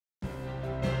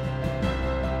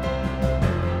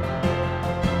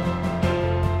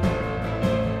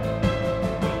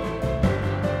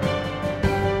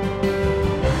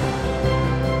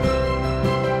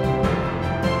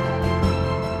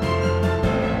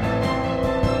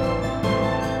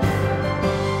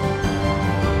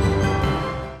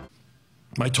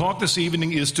My talk this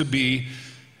evening is to be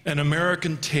an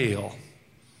American tale.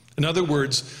 In other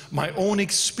words, my own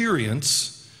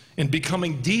experience in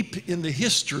becoming deep in the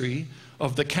history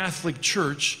of the Catholic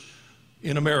Church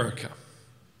in America.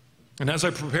 And as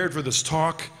I prepared for this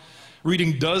talk,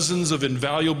 reading dozens of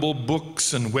invaluable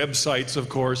books and websites, of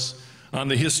course, on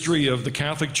the history of the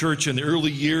Catholic Church in the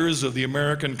early years of the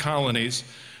American colonies,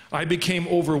 I became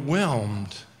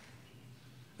overwhelmed.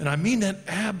 And I mean that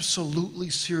absolutely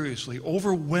seriously,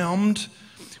 overwhelmed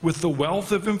with the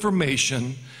wealth of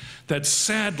information that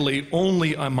sadly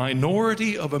only a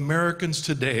minority of Americans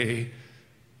today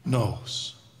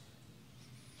knows.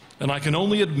 And I can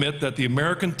only admit that the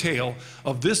American tale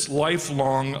of this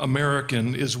lifelong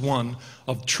American is one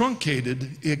of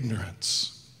truncated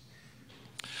ignorance.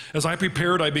 As I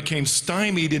prepared, I became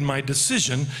stymied in my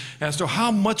decision as to how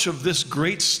much of this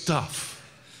great stuff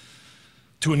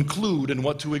to include and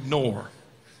what to ignore.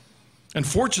 And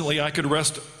fortunately, I could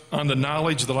rest on the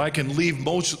knowledge that I can leave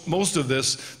most of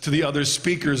this to the other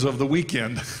speakers of the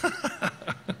weekend.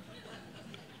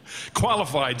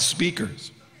 Qualified speakers.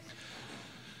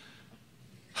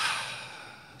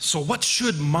 So what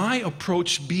should my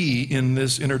approach be in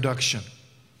this introduction?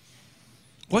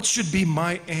 What should be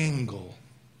my angle?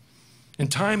 In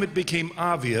time, it became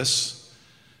obvious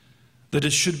that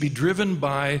it should be driven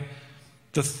by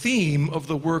the theme of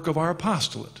the work of our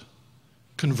apostolate,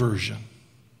 conversion.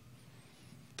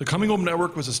 The Coming Home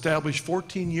Network was established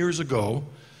 14 years ago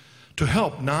to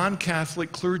help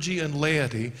non-Catholic clergy and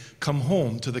laity come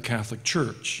home to the Catholic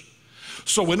Church.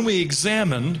 So when we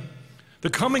examined the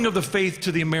coming of the faith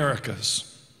to the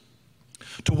Americas,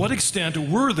 to what extent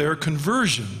were there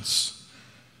conversions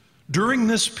during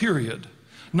this period?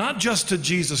 Not just to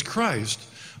Jesus Christ,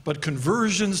 but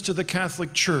conversions to the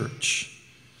Catholic Church.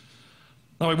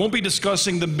 Now, I won't be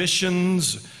discussing the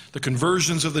missions, the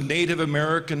conversions of the Native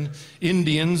American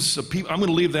Indians. I'm going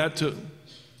to leave that to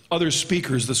other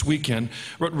speakers this weekend.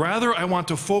 But rather, I want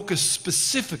to focus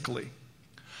specifically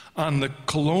on the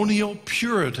colonial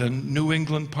Puritan New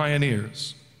England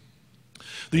pioneers,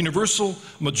 the universal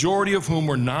majority of whom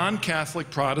were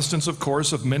non-Catholic Protestants, of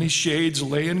course, of many shades,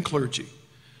 lay and clergy.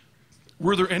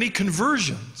 Were there any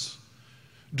conversions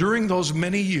during those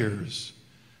many years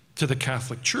to the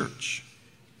Catholic Church?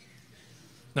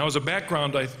 Now, as a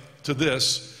background to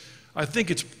this, I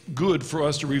think it's good for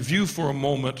us to review for a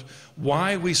moment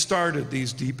why we started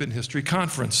these Deep in History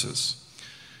conferences.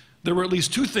 There were at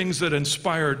least two things that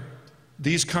inspired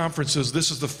these conferences.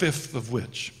 This is the fifth of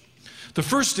which. The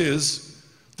first is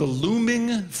the looming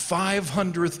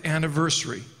 500th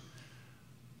anniversary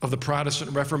of the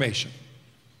Protestant Reformation.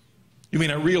 You may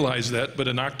not realize that, but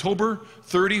on October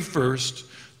 31st,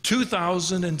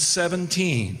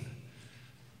 2017,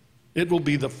 it will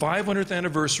be the 500th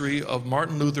anniversary of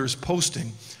Martin Luther's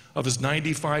posting of his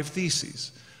 95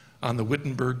 Theses on the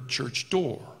Wittenberg church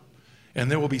door.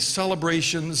 And there will be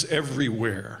celebrations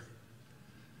everywhere.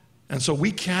 And so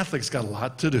we Catholics got a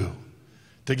lot to do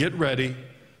to get ready,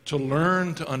 to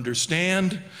learn, to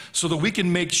understand, so that we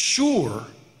can make sure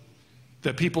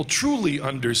that people truly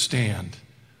understand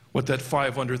what that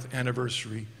 500th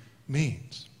anniversary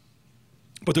means.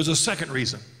 But there's a second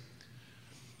reason,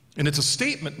 and it's a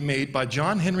statement made by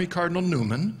John Henry Cardinal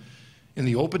Newman in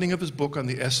the opening of his book on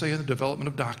the Essay on the Development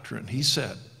of Doctrine. He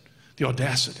said, the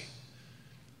audacity,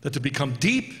 that to become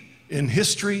deep in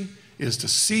history is to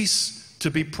cease to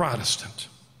be Protestant.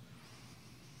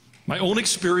 My own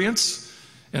experience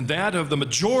and that of the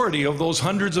majority of those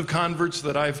hundreds of converts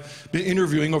that I've been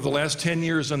interviewing over the last 10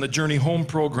 years on the Journey Home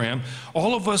program,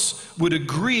 all of us would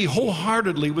agree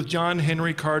wholeheartedly with John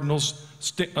Henry Cardinal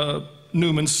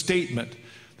Newman's statement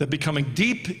that becoming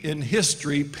deep in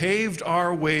history paved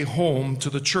our way home to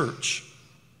the church.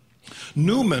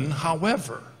 Newman,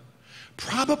 however,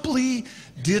 probably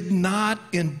did not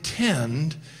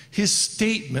intend his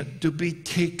statement to be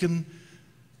taken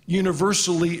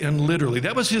universally and literally.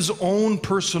 That was his own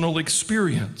personal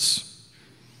experience.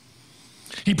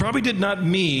 He probably did not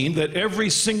mean that every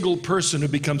single person who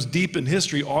becomes deep in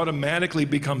history automatically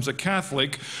becomes a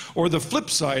Catholic, or the flip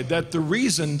side, that the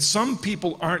reason some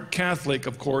people aren't Catholic,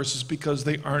 of course, is because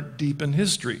they aren't deep in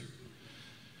history.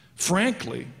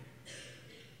 Frankly,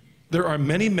 there are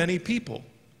many, many people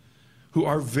who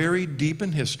are very deep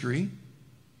in history,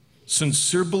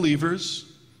 sincere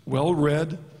believers,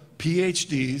 well-read,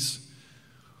 PhDs,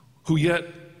 who yet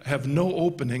have no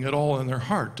opening at all in their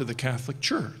heart to the Catholic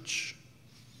Church.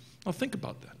 Now think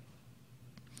about that.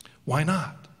 Why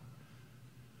not?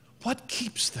 What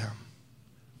keeps them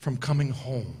from coming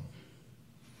home?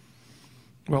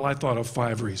 Well, I thought of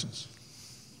 5 reasons.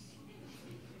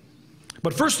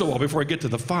 But first of all, before I get to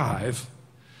the 5,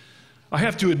 I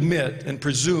have to admit and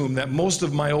presume that most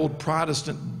of my old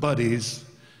Protestant buddies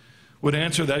would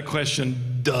answer that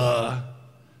question, duh.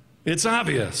 It's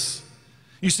obvious.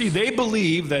 You see, they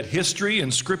believe that history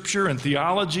and scripture and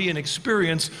theology and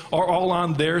experience are all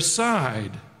on their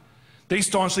side. They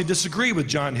staunchly disagree with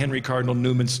John Henry Cardinal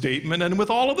Newman's statement and with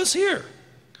all of us here.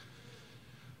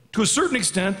 To a certain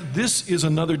extent, this is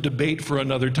another debate for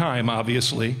another time,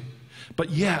 obviously, but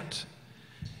yet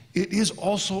it is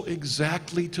also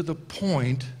exactly to the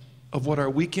point of what our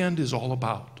weekend is all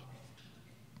about.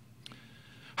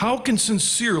 How can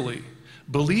sincerely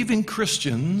believing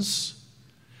Christians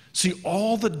see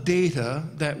all the data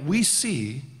that we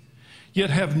see, yet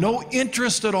have no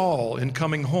interest at all in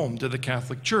coming home to the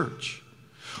Catholic Church?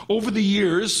 Over the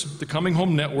years, the Coming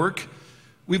Home Network,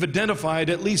 we've identified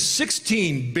at least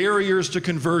 16 barriers to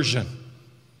conversion.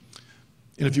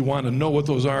 And if you want to know what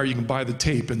those are, you can buy the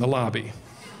tape in the lobby.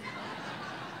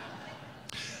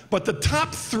 But the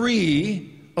top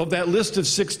 3 of that list of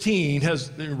 16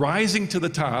 rising to the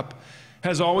top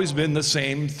has always been the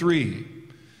same 3.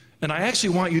 And I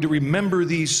actually want you to remember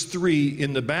these 3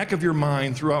 in the back of your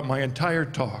mind throughout my entire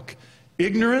talk: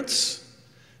 ignorance,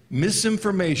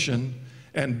 misinformation,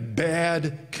 and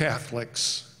bad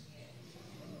Catholics.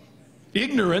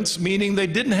 Ignorance meaning they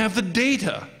didn't have the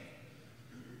data.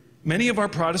 Many of our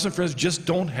Protestant friends just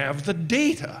don't have the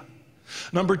data.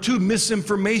 Number 2,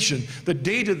 misinformation. The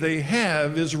data they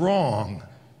have is wrong.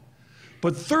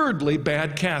 But thirdly,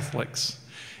 bad Catholics.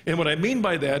 And what I mean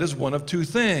by that is one of 2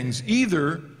 things.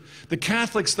 Either the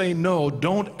Catholics they know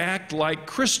don't act like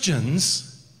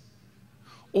Christians,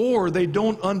 or they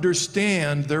don't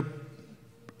understand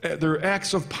their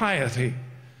acts of piety.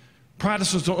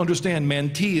 Protestants don't understand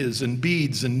mantillas and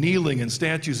beads and kneeling and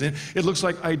statues. It looks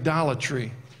like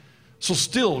idolatry. So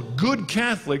still, good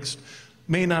Catholics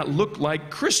may not look like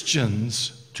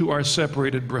Christians to our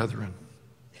separated brethren.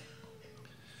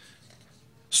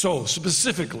 So,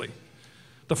 specifically,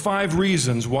 the 5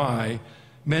 reasons why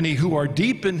many who are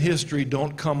deep in history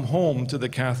don't come home to the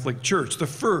Catholic Church. The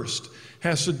first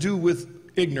has to do with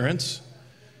ignorance.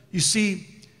 You see,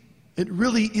 it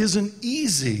really isn't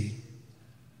easy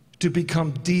to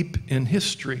become deep in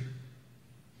history.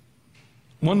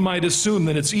 One might assume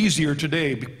that it's easier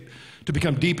today to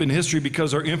become deep in history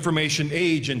because our information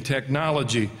age and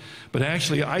technology, but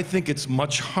actually I think it's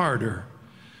much harder.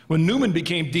 When Newman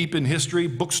became deep in history,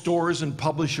 bookstores and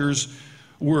publishers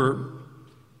were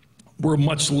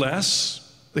much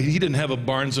less. He didn't have a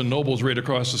Barnes and Nobles right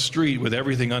across the street with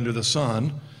everything under the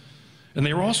sun. And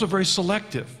they were also very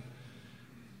selective.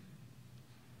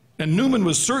 And Newman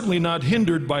was certainly not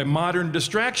hindered by modern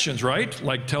distractions, right?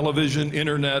 Like television,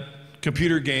 internet,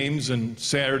 computer games, and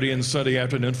Saturday and Sunday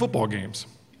afternoon football games.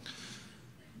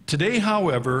 Today,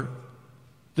 however,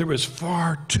 there is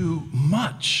far too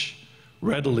much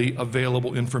readily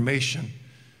available information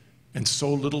and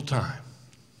so little time.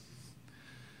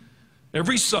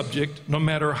 Every subject, no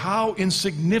matter how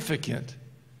insignificant,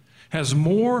 has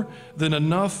more than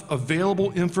enough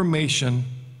available information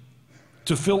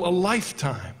to fill a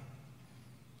lifetime.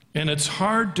 And it's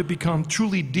hard to become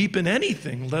truly deep in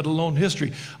anything, let alone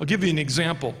history. I'll give you an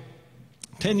example.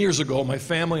 10 years ago, my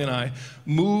family and I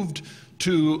moved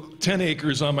to 10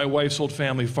 acres on my wife's old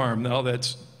family farm. Now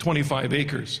that's 25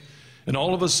 acres. And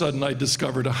all of a sudden, I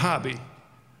discovered a hobby: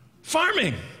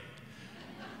 farming.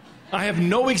 I have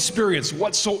no experience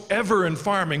whatsoever in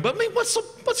farming, but I mean, what's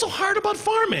so hard about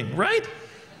farming, right?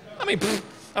 I mean,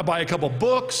 I buy a couple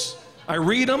books, I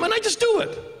read them, and I just do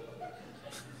it.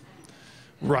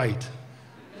 Right.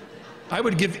 I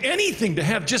would give anything to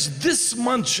have just this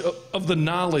much of the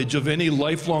knowledge of any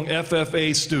lifelong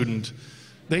FFA student.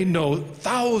 They know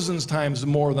thousands times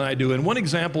more than I do. And one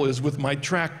example is with my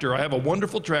tractor. I have a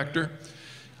wonderful tractor.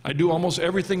 I do almost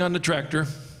everything on the tractor,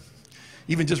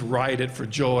 even just ride it for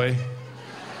joy.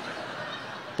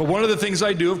 But one of the things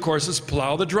I do, of course, is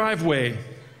plow the driveway.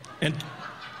 And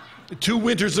 2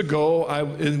 winters ago,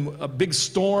 in a big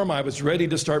storm, I was ready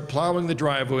to start plowing the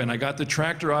driveway, and I got the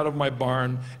tractor out of my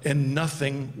barn, and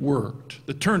nothing worked.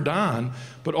 It turned on,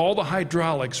 but all the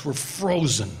hydraulics were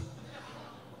frozen.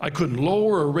 I couldn't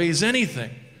lower or raise anything.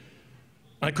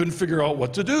 I couldn't figure out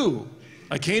what to do.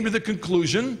 I came to the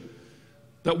conclusion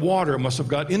that water must have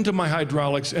got into my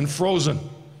hydraulics and frozen.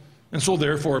 And so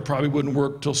therefore, it probably wouldn't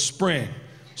work till spring.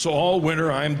 So all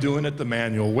winter, I'm doing it the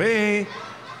manual way.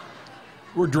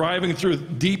 We're driving through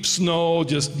deep snow,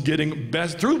 just getting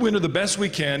through winter the best we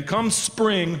can. Come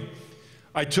spring,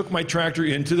 I took my tractor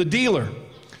into the dealer.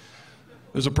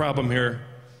 There's a problem here.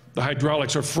 The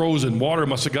hydraulics are frozen. Water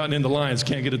must have gotten in the lines.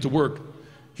 Can't get it to work.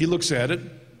 He looks at it.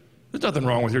 There's nothing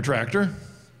wrong with your tractor.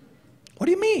 What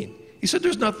do you mean? He said,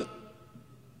 there's nothing.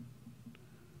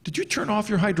 did you turn off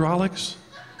your hydraulics?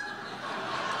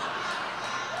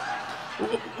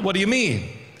 What do you mean?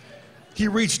 He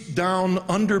reached down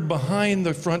under behind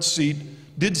the front seat,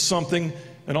 did something,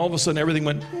 and all of a sudden everything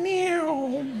went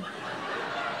meow.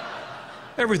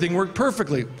 Everything worked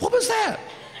perfectly. What was that?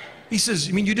 He says,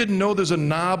 you mean you didn't know there's a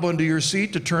knob under your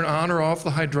seat to turn on or off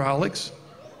the hydraulics?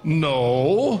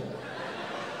 No.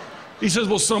 He says,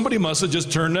 well, somebody must have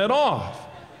just turned that off.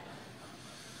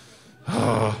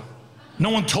 No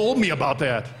one told me about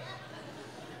that.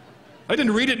 I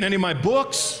didn't read it in any of my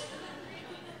books.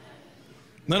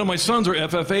 None of my sons are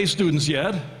FFA students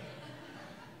yet.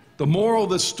 The moral of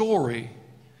the story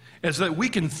is that we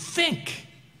can think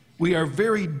we are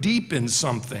very deep in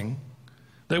something,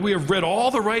 that we have read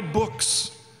all the right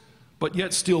books, but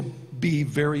yet still be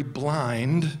very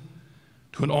blind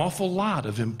to an awful lot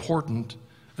of important,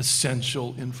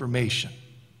 essential information.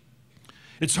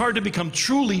 It's hard to become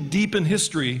truly deep in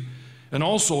history and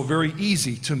also very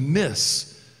easy to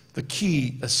miss the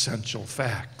key essential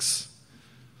facts.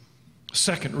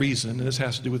 Second reason, and this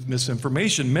has to do with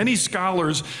misinformation, many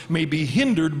scholars may be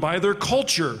hindered by their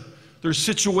culture, their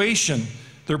situation,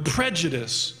 their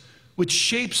prejudice, which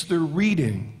shapes their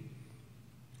reading.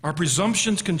 Our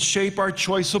presumptions can shape our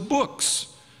choice of books,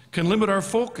 can limit our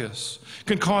focus,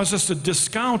 can cause us to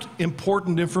discount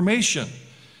important information.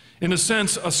 In a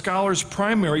sense, a scholar's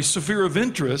primary sphere of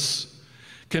interest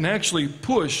can actually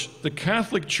push the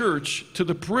Catholic Church to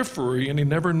the periphery, and he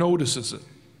never notices it.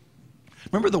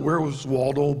 Remember the Where Was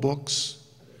Waldo books,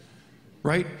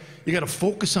 right? You got to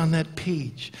focus on that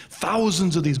page.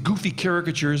 Thousands of these goofy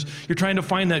caricatures. You're trying to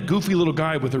find that goofy little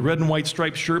guy with the red and white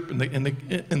striped shirt and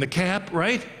the cap,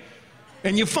 right?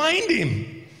 And you find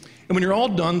him. And when you're all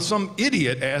done, some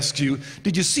idiot asks you,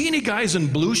 did you see any guys in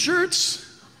blue shirts?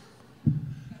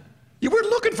 You weren't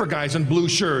looking for guys in blue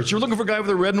shirts. You were looking for a guy with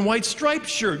a red and white striped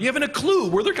shirt. You haven't a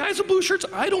clue. Were there guys in blue shirts?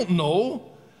 I don't know.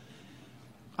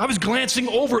 I was glancing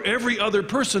over every other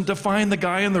person to find the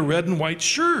guy in the red and white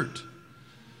shirt.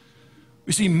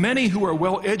 You see, many who are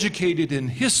well educated in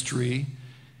history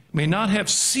may not have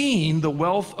seen the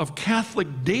wealth of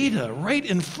Catholic data right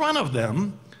in front of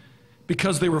them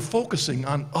because they were focusing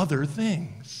on other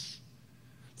things.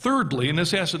 Thirdly, and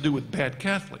this has to do with bad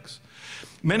Catholics,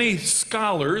 many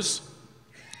scholars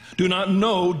do not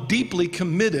know deeply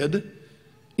committed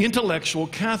intellectual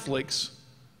Catholics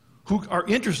who are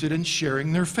interested in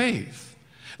sharing their faith.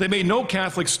 They may know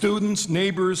Catholic students,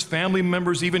 neighbors, family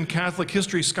members, even Catholic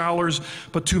history scholars,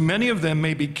 but too many of them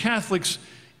may be Catholics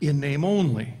in name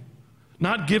only,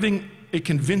 not giving a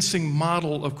convincing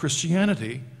model of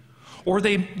Christianity. Or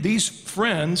these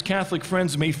friends, Catholic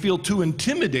friends, may feel too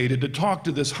intimidated to talk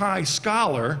to this high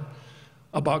scholar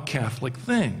about Catholic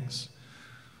things.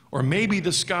 Or maybe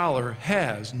the scholar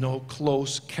has no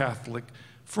close Catholic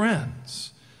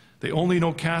friends. They only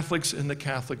know Catholics in the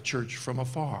Catholic Church from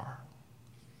afar.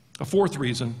 A fourth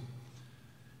reason,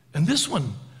 and this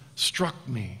one struck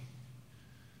me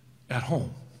at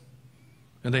home,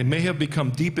 and they may have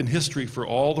become deep in history for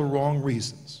all the wrong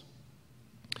reasons.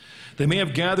 They may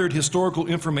have gathered historical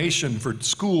information for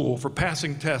school, for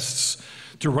passing tests,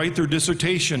 to write their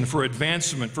dissertation, for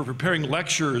advancement, for preparing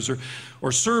lectures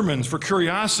or sermons, for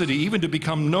curiosity, even to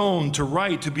become known, to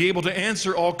write, to be able to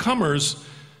answer all comers.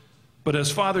 But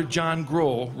as Father John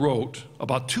Grodi wrote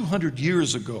about 200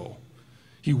 years ago,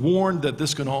 he warned that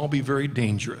this can all be very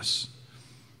dangerous.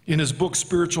 In his book,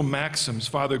 Spiritual Maxims,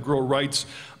 Father Grodi writes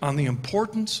on the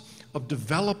importance of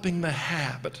developing the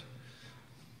habit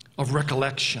of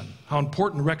recollection, how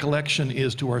important recollection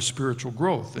is to our spiritual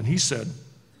growth. And he said,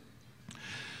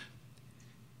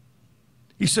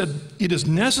 it is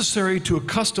necessary to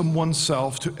accustom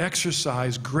oneself to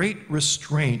exercise great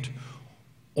restraint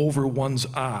over one's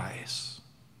eyes,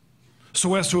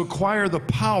 so as to acquire the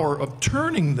power of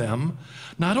turning them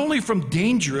not only from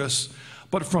dangerous,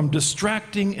 but from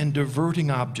distracting and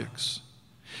diverting objects.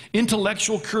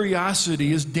 Intellectual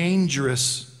curiosity is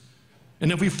dangerous,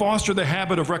 and if we foster the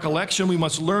habit of recollection, we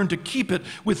must learn to keep it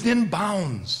within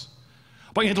bounds.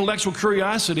 By intellectual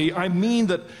curiosity, I mean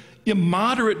that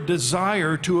immoderate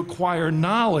desire to acquire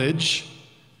knowledge,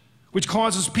 which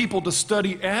causes people to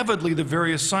study avidly the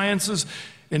various sciences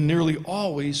and nearly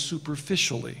always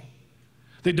superficially.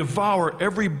 They devour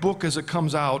every book as it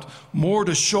comes out, more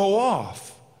to show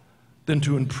off than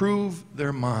to improve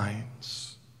their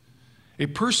minds. A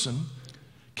person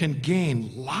can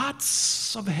gain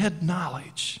lots of head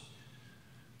knowledge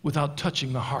without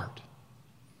touching the heart.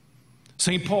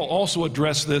 St. Paul also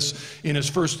addressed this in his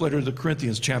first letter to the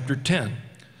Corinthians, chapter 10.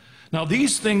 Now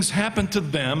these things happened to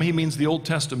them, he means the Old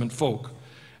Testament folk,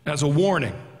 as a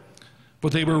warning,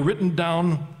 but they were written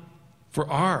down for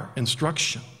our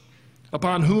instruction,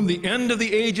 upon whom the end of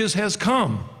the ages has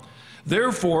come.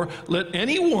 Therefore, let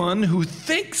anyone who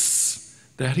thinks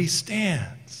that he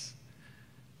stands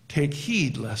take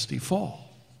heed lest he fall.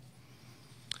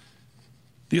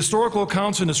 The historical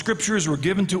accounts in the Scriptures were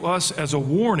given to us as a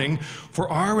warning for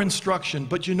our instruction,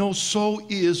 but you know, so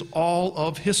is all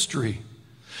of history.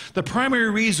 The primary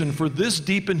reason for this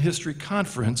Deep in History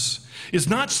conference is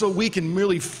not so we can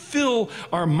merely fill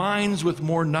our minds with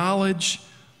more knowledge,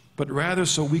 but rather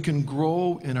so we can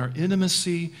grow in our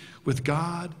intimacy with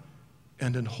God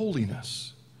and in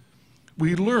holiness.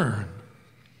 We learn,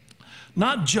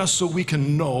 not just so we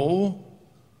can know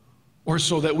or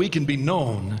so that we can be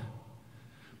known,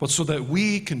 but so that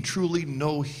we can truly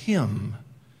know Him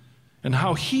and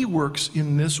how He works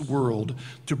in this world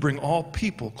to bring all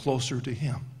people closer to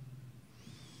Him.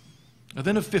 And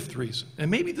then a fifth reason,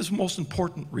 and maybe this most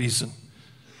important reason,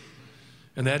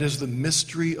 and that is the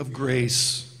mystery of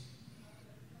grace.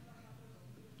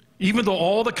 Even though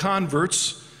all the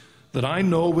converts that I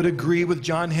know would agree with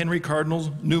John Henry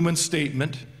Cardinal Newman's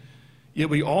statement, yet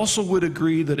we also would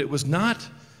agree that it was not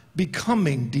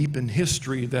becoming deep in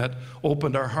history that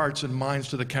opened our hearts and minds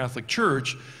to the Catholic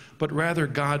Church, but rather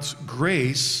God's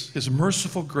grace, His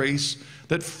merciful grace,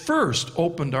 that first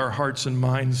opened our hearts and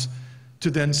minds to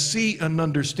then see and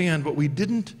understand what we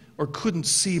didn't or couldn't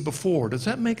see before. Does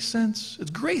that make sense?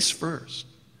 It's grace first.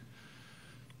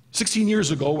 16 years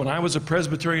ago, when I was a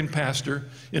Presbyterian pastor,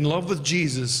 in love with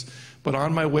Jesus, but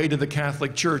on my way to the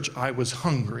Catholic Church, I was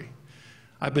hungry.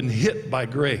 I've been hit by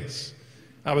grace.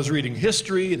 I was reading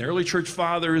history and the early church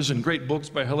fathers and great books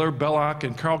by Hilaire Belloc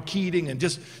and Carl Keating and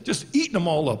just eating them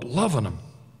all up, loving them.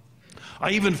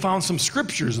 I even found some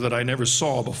scriptures that I never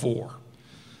saw before.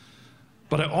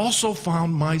 But I also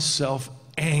found myself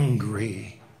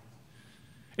angry.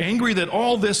 Angry that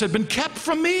all this had been kept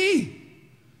from me.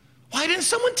 Why didn't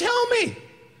someone tell me?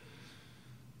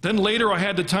 Then later I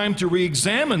had the time to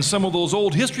re-examine some of those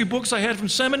old history books I had from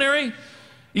seminary,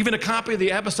 even a copy of the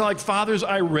Apostolic Fathers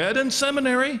I read in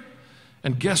seminary.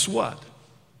 And guess what?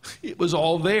 It was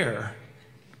all there.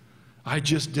 I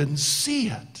just didn't see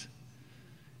it.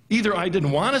 Either I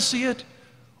didn't want to see it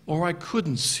or I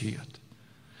couldn't see it.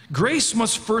 Grace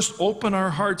must first open our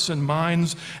hearts and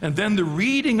minds, and then the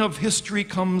reading of history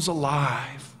comes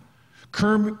alive,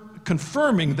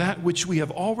 confirming that which we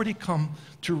have already come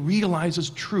to realize is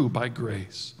true by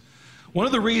grace. One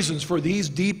of the reasons for these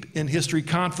Deep in History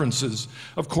conferences,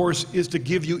 of course, is to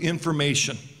give you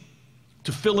information,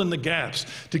 to fill in the gaps,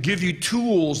 to give you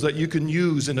tools that you can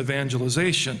use in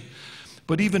evangelization.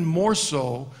 But even more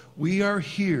so, we are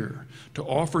here to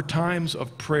offer times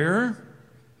of prayer,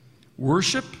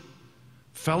 worship,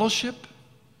 fellowship,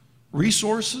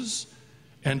 resources,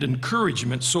 and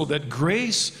encouragement so that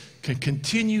grace can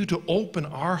continue to open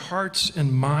our hearts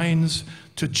and minds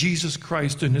to Jesus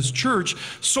Christ and His church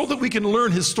so that we can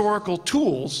learn historical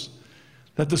tools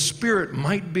that the Spirit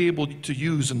might be able to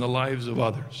use in the lives of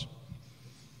others.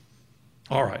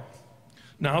 All right,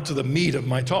 now to the meat of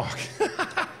my talk.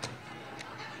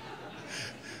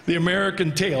 The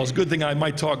American tale. It's a good thing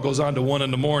my talk goes on to 1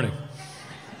 in the morning.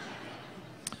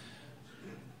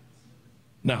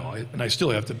 Now, and I still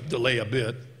have to delay a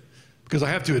bit, because I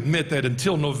have to admit that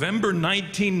until November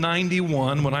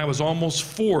 1991, when I was almost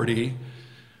 40,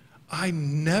 I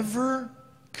never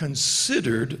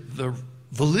considered the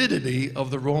validity of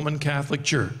the Roman Catholic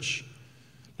Church.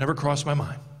 Never crossed my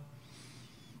mind.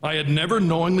 I had never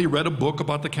knowingly read a book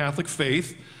about the Catholic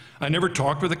faith. I never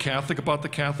talked with a Catholic about the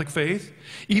Catholic faith.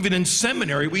 Even in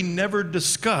seminary, we never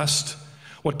discussed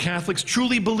what Catholics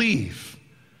truly believe.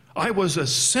 I was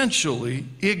essentially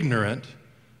ignorant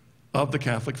of the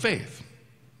Catholic faith.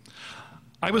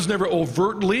 I was never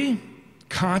overtly,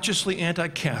 consciously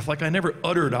anti-Catholic. I never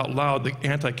uttered out loud the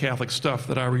anti-Catholic stuff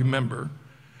that I remember.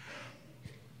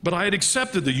 But I had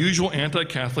accepted the usual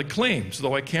anti-Catholic claims,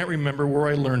 though I can't remember where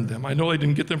I learned them. I know I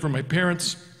didn't get them from my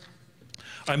parents.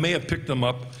 I may have picked them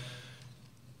up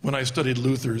when I studied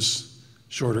Luther's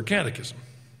Shorter Catechism.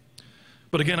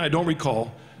 But again, I don't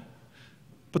recall.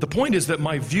 But the point is that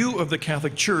my view of the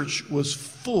Catholic Church was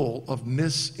full of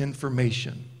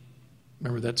misinformation.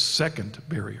 Remember that second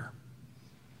barrier.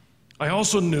 I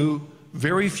also knew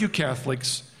very few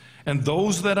Catholics, and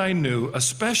those that I knew,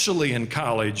 especially in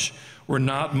college, were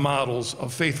not models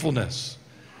of faithfulness.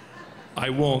 I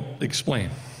won't explain.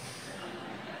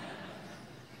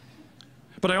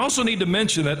 But I also need to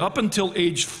mention that up until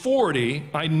age 40,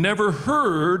 I never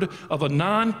heard of a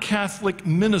non-Catholic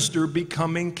minister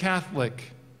becoming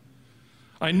Catholic.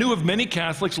 I knew of many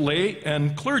Catholics, lay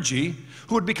and clergy,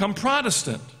 who had become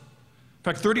Protestant. In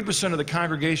fact, 30% of the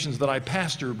congregations that I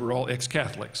pastored were all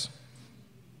ex-Catholics.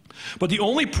 But the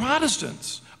only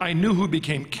Protestants I knew who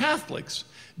became Catholics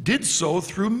did so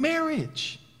through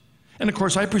marriage. And of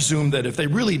course, I presumed that if they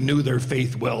really knew their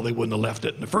faith well, they wouldn't have left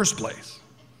it in the first place.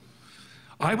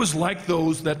 I was like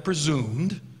those that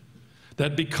presumed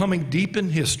that becoming deep in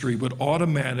history would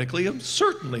automatically and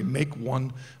certainly make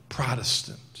one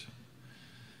Protestant.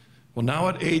 Well, now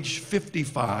at age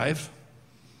 55,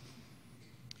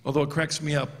 although it cracks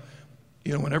me up,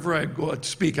 you know, whenever I go out to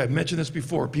speak, I've mentioned this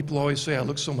before, people always say I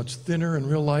look so much thinner in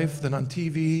real life than on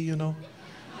TV, you know,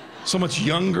 so much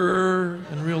younger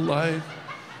in real life,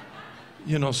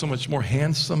 you know, so much more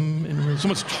handsome, so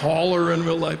much taller in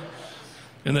real life.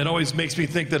 And that always makes me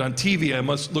think that on TV I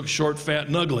must look short, fat,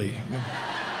 and ugly.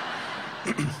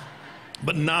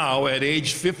 But now, at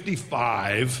age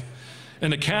 55,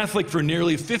 and a Catholic for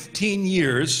nearly 15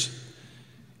 years,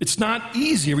 it's not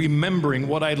easy remembering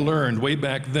what I learned way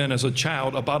back then as a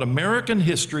child about American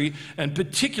history, and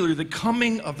particularly the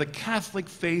coming of the Catholic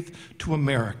faith to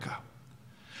America.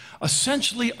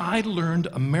 Essentially, I learned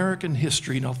American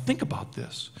history, now think about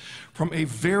this, from a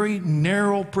very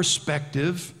narrow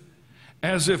perspective,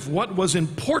 as if what was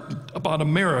important about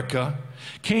America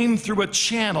came through a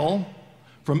channel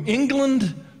from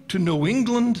England to New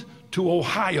England to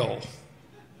Ohio.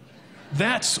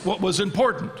 That's what was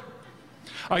important.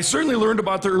 I certainly learned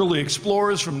about the early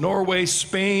explorers from Norway,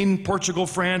 Spain, Portugal,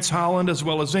 France, Holland, as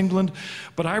well as England,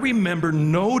 but I remember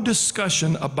no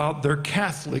discussion about their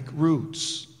Catholic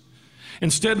roots.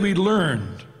 Instead, we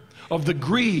learned of the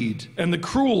greed and the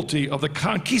cruelty of the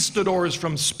conquistadors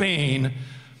from Spain,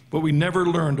 but we never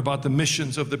learned about the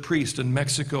missions of the priest in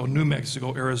Mexico, New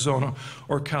Mexico, Arizona,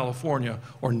 or California,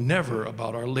 or never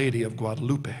about Our Lady of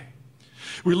Guadalupe.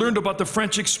 We learned about the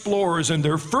French explorers and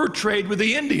their fur trade with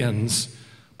the Indians,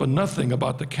 but nothing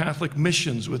about the Catholic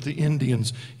missions with the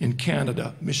Indians in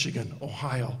Canada, Michigan,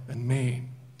 Ohio, and Maine.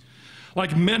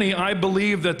 Like many, I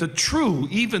believe that the true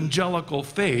evangelical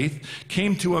faith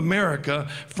came to America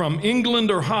from England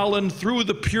or Holland through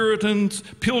the Puritans,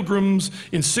 Pilgrims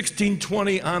in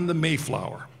 1620 on the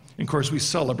Mayflower. And of course, we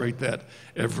celebrate that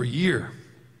every year.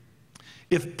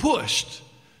 If pushed,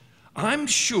 I'm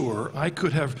sure I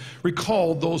could have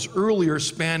recalled those earlier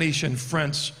Spanish and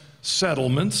French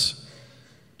settlements,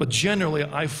 but generally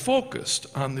I focused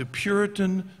on the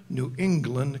Puritan New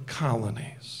England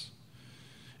colonies.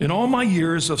 In all my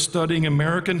years of studying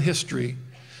American history,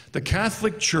 the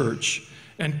Catholic Church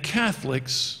and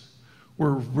Catholics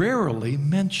were rarely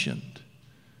mentioned.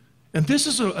 And this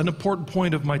is an important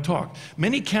point of my talk.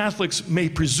 Many Catholics may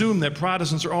presume that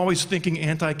Protestants are always thinking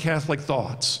anti-Catholic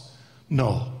thoughts.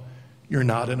 No, you're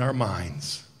not in our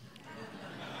minds.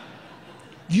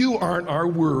 You aren't our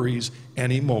worries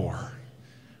anymore.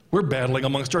 We're battling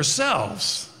amongst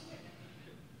ourselves.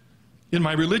 In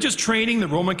my religious training, the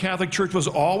Roman Catholic Church was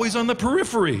always on the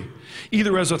periphery,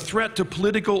 either as a threat to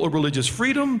political or religious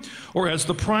freedom, or as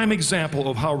the prime example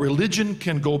of how religion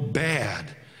can go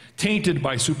bad, tainted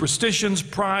by superstitions,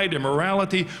 pride,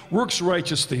 immorality,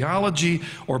 works-righteous theology,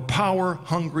 or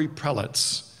power-hungry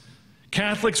prelates.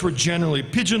 Catholics were generally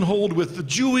pigeonholed with the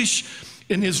Jewish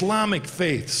and Islamic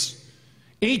faiths,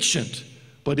 ancient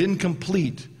but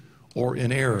incomplete or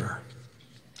in error.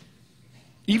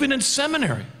 Even in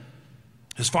seminary,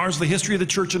 as far as the history of the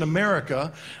church in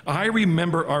America, I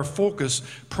remember our focus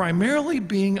primarily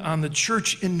being on the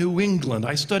church in New England.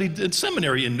 I studied in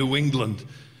seminary in New England.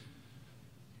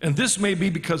 And this may be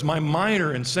because my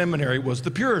minor in seminary was the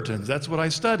Puritans. That's what I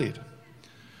studied.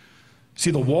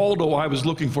 See, the Waldo I was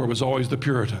looking for was always the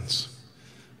Puritans.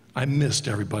 I missed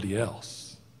everybody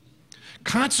else.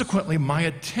 Consequently, my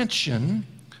attention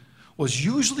was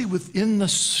usually within the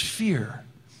sphere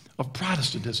of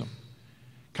Protestantism.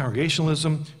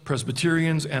 Congregationalism,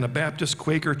 Presbyterians, Anabaptists,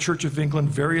 Quaker, Church of England,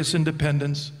 various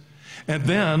independents, and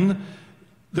then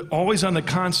always on the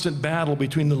constant battle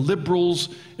between the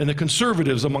liberals and the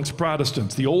conservatives amongst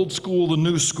Protestants, the old school, the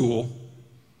new school.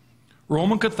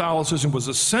 Roman Catholicism was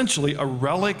essentially a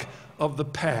relic of the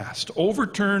past,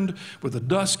 overturned with the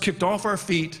dust kicked off our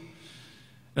feet,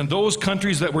 and those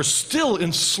countries that were still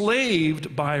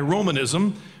enslaved by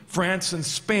Romanism, France and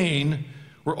Spain,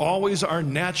 were always our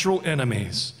natural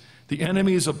enemies, the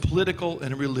enemies of political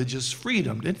and religious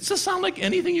freedom. Does this sound like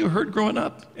anything you heard growing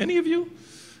up? Any of you?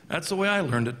 That's the way I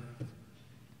learned it.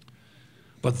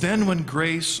 But then when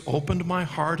grace opened my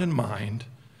heart and mind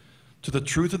to the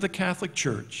truth of the Catholic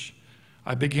Church,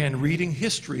 I began reading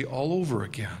history all over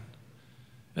again.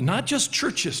 And not just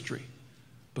church history,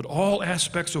 but all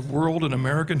aspects of world and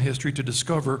American history to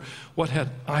discover what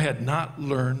I had not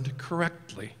learned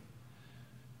correctly.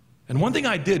 And one thing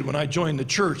I did when I joined the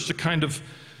church to kind of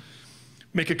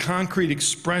make a concrete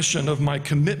expression of my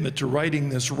commitment to righting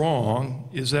this wrong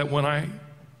is that when I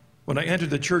entered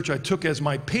the church, I took as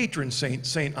my patron saint,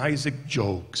 St. Isaac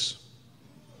Jogues.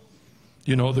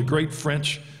 You know, the great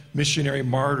French missionary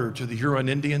martyr to the Huron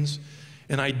Indians.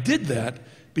 And I did that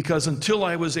because until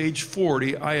I was age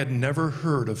 40, I had never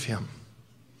heard of him.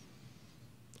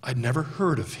 I'd never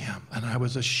heard of him, and I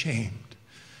was ashamed.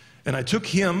 And I took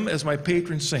him as my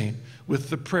patron saint with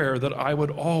the prayer that I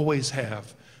would always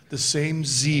have the same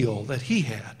zeal that he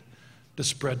had to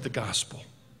spread the gospel.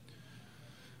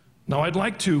 Now, I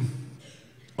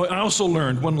also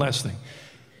learned one last thing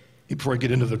before I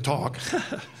get into the talk.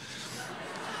 How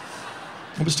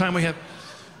much time we have?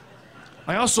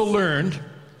 I also learned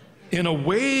in a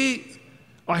way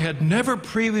I had never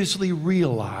previously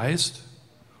realized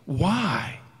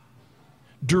why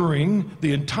during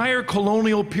the entire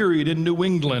colonial period in New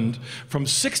England from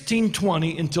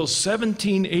 1620 until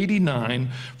 1789,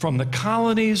 from the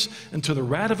colonies until the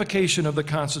ratification of the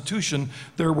Constitution,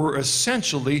 there were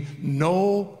essentially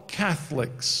no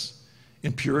Catholics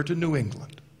in Puritan New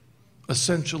England.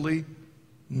 Essentially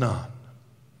none.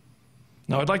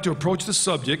 Now, I'd like to approach this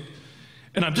subject,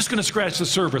 and I'm just going to scratch the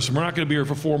surface, and we're not going to be here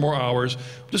for 4 more hours.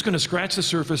 I'm just going to scratch the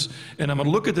surface, and I'm going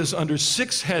to look at this under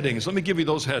 6 headings. Let me give you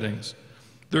those headings.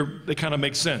 They kind of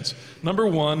make sense. Number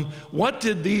 1, what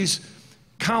did these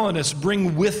colonists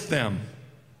bring with them?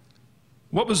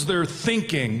 What was their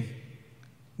thinking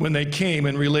when they came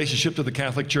in relationship to the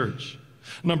Catholic Church?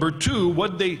 Number 2,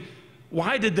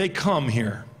 why did they come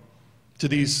here to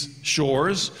these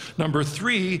shores? Number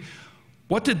 3,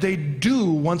 what did they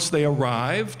do once they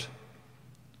arrived?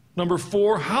 Number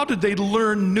 4, how did they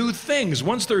learn new things?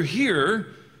 Once they're here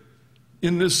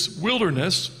in this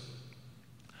wilderness,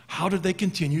 how did they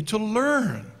continue to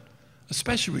learn,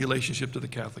 especially in relationship to the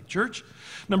Catholic Church?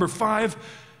 Number 5,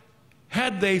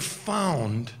 had they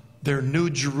found their new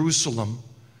Jerusalem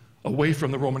away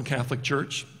from the Roman Catholic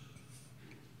Church?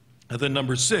 And then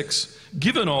number 6,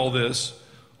 given all this,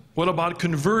 what about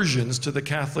conversions to the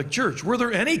Catholic Church? Were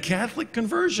there any Catholic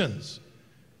conversions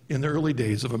in the early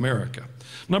days of America?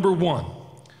 Number 1,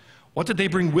 what did they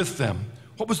bring with them?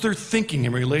 What was their thinking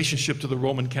in relationship to the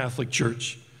Roman Catholic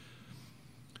Church?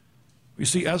 You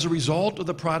see, as a result of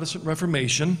the Protestant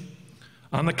Reformation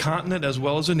on the continent as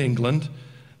well as in England,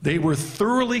 they were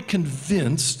thoroughly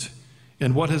convinced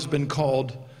in what has been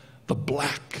called the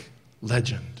Black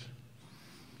Legend,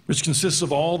 which consists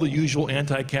of all the usual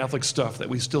anti-Catholic stuff that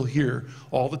we still hear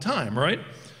all the time, right?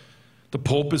 The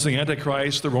Pope is the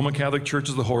Antichrist, the Roman Catholic Church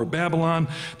is the whore of Babylon,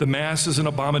 the Mass is an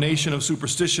abomination of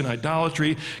superstition,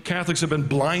 idolatry. Catholics have been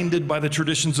blinded by the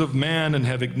traditions of man and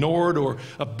have ignored or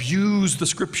abused the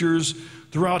Scriptures.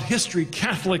 Throughout history,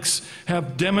 Catholics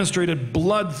have demonstrated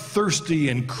bloodthirsty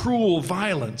and cruel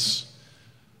violence.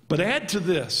 But add to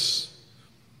this,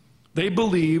 they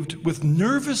believed with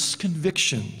nervous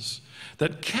convictions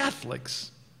that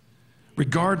Catholics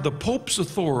regard the Pope's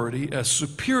authority as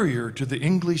superior to the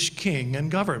English king and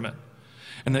government,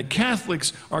 and that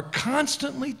Catholics are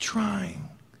constantly trying,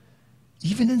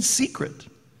 even in secret,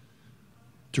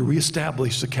 to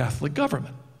reestablish the Catholic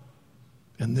government.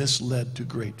 And this led to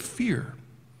great fear.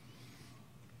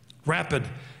 Rapid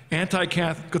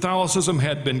anti-Catholicism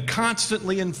had been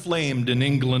constantly inflamed in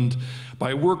England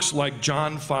by works like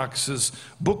John Fox's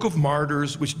Book of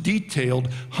Martyrs, which detailed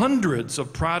hundreds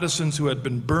of Protestants who had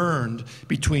been burned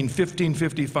between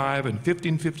 1555 and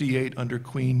 1558 under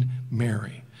Queen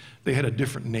Mary. They had a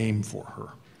different name for her.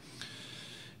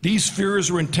 These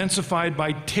fears were intensified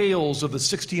by tales of the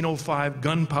 1605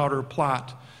 gunpowder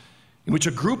plot, in which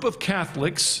a group of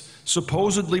Catholics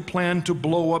supposedly planned to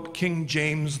blow up King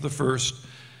James I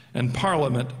and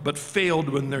Parliament, but failed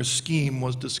when their scheme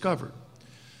was discovered.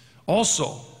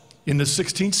 Also, in the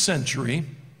 16th century,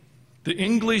 the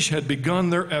English had begun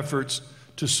their efforts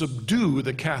to subdue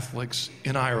the Catholics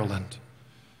in Ireland.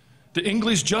 The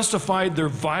English justified their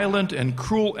violent and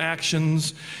cruel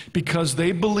actions because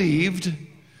they believed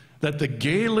that the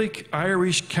Gaelic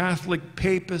Irish Catholic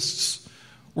papists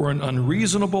were an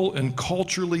unreasonable and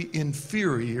culturally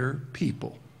inferior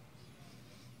people.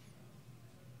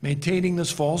 Maintaining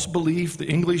this false belief, the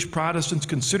English Protestants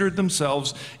considered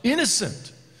themselves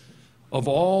innocent of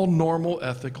all normal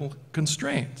ethical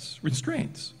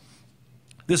restraints.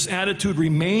 This attitude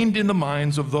remained in the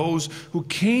minds of those who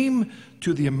came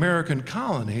to the American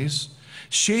colonies,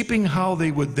 shaping how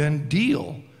they would then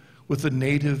deal with the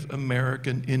Native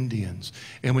American Indians.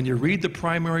 And when you read the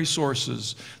primary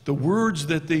sources, the words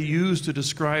that they use to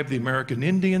describe the American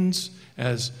Indians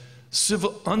as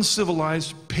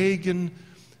uncivilized, pagan,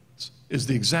 is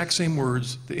the exact same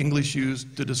words the English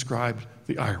used to describe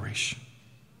the Irish.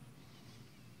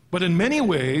 But in many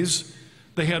ways,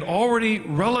 they had already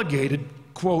relegated,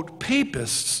 quote,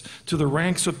 papists to the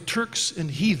ranks of Turks and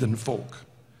heathen folk.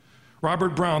 Robert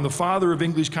Brown, the father of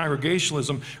English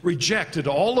Congregationalism, rejected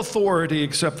all authority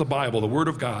except the Bible, the Word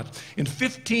of God, in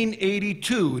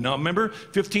 1582. Now remember,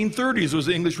 1530s was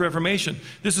the English Reformation.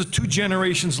 This is 2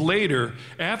 generations later.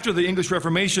 After the English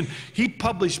Reformation, he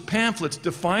published pamphlets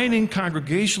defining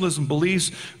Congregationalism beliefs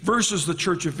versus the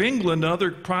Church of England and other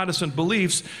Protestant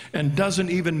beliefs, and doesn't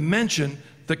even mention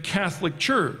the Catholic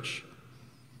Church.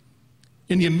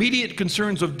 In the immediate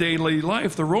concerns of daily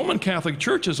life, the Roman Catholic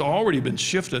Church has already been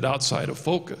shifted outside of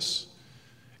focus.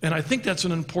 And I think that's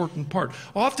an important part.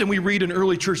 Often we read in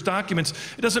early church documents,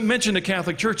 it doesn't mention the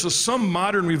Catholic Church, so some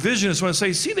modern revisionists want to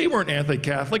say, see, they weren't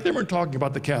anti-Catholic, they weren't talking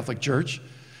about the Catholic Church.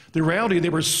 The reality, they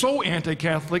were so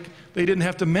anti-Catholic, they didn't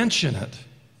have to mention it.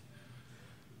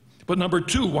 But number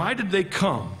 2, why did they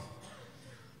come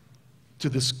to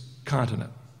this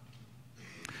continent?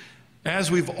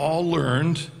 As we've all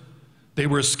learned, they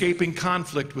were escaping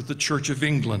conflict with the Church of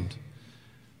England.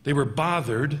 They were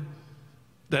bothered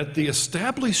that the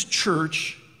established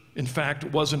church, in fact,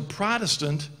 wasn't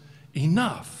Protestant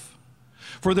enough.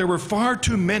 For there were far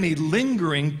too many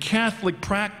lingering Catholic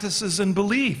practices and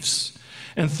beliefs,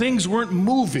 and things weren't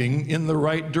moving in the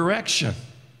right direction.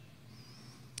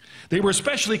 They were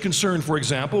especially concerned, for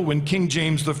example, when King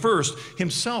James I,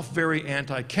 himself very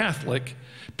anti-Catholic,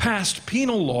 passed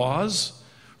penal laws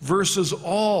versus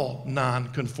all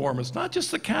nonconformists, not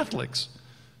just the Catholics,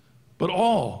 but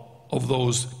all of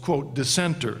those, quote,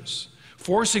 dissenters,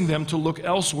 forcing them to look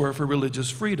elsewhere for religious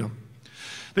freedom.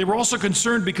 They were also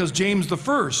concerned because James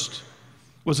I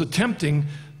was attempting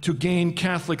to gain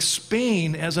Catholic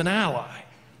Spain as an ally.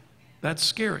 That's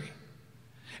scary.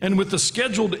 And with the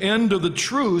scheduled end of the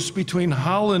truce between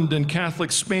Holland and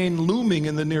Catholic Spain looming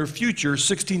in the near future,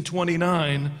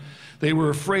 1629, they were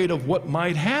afraid of what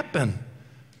might happen.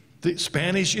 The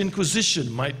Spanish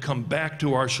Inquisition might come back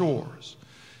to our shores.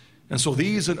 And so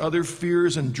these and other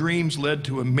fears and dreams led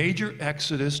to a major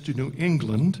exodus to New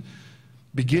England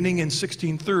beginning in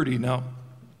 1630. Now,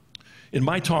 in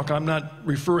my talk, I'm not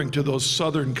referring to those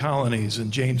southern colonies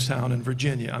in Jamestown and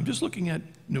Virginia. I'm just looking at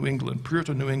New England,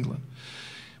 Puritan New England.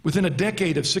 Within a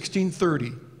decade of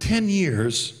 1630, 10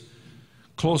 years,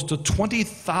 close to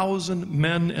 20,000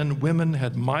 men and women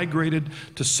had migrated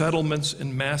to settlements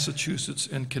in Massachusetts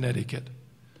and Connecticut.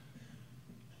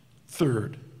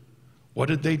 Third, what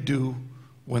did they do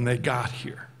when they got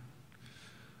here?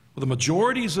 Well, the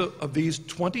majorities of these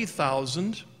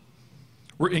 20,000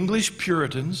 were English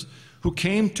Puritans who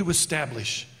came to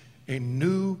establish a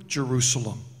new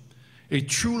Jerusalem, a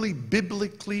truly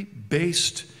biblically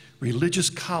based religious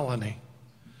colony.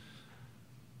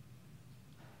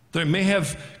 They may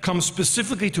have come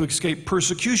specifically to escape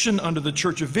persecution under the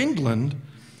Church of England,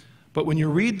 but when you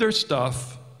read their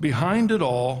stuff, behind it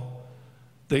all,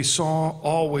 they saw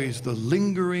always the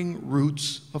lingering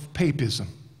roots of papism.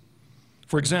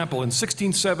 For example, in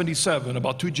 1677,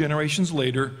 about 2 generations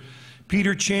later,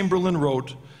 Peter Chamberlain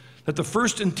wrote that the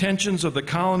first intentions of the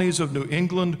colonies of New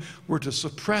England were to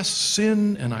suppress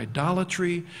sin and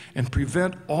idolatry and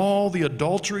prevent all the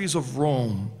adulteries of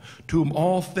Rome, to whom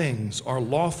all things are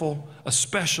lawful,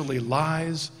 especially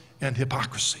lies and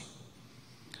hypocrisy.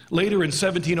 Later in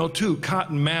 1702,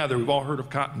 Cotton Mather, we've all heard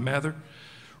of Cotton Mather,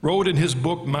 wrote in his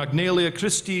book Magnalia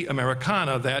Christi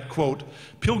Americana that, quote,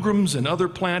 pilgrims and other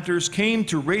planters came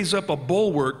to raise up a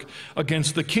bulwark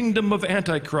against the kingdom of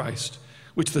Antichrist,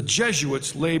 which the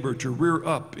Jesuits labor to rear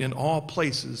up in all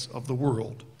places of the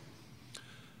world.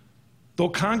 Though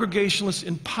Congregationalists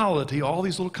in polity, all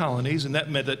these little colonies, and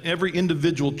that meant that every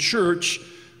individual church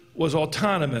was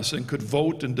autonomous and could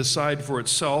vote and decide for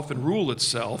itself and rule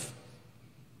itself,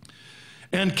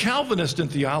 and Calvinist in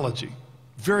theology,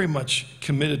 very much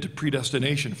committed to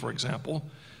predestination, for example.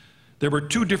 There were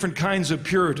 2 different kinds of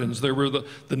Puritans. There were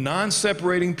the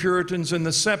non-separating Puritans and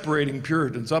the separating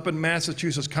Puritans. Up in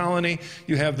Massachusetts colony,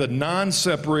 you have the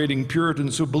non-separating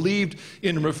Puritans who believed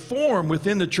in reform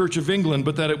within the Church of England,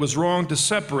 but that it was wrong to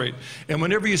separate. And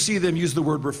whenever you see them use the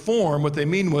word reform, what they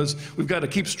mean was, we've got to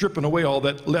keep stripping away all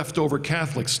that leftover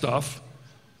Catholic stuff.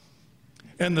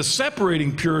 And the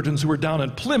separating Puritans who were down in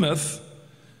Plymouth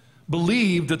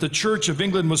believed that the Church of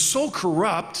England was so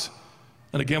corrupt,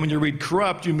 and again, when you read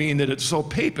corrupt, you mean that it's so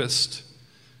papist,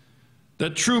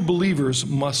 that true believers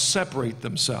must separate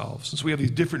themselves. Since we have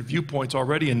these different viewpoints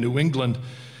already in New England,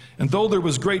 and though there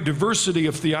was great diversity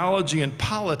of theology and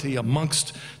polity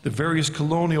amongst the various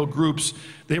colonial groups,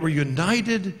 they were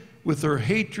united with their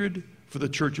hatred for the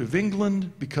Church of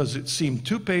England because it seemed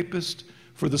too papist,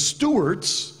 for the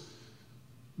Stuarts,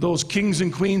 those kings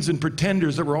and queens and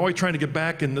pretenders that were always trying to get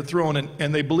back in the throne,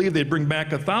 and they believed they'd bring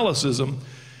back Catholicism,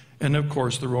 and of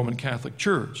course the Roman Catholic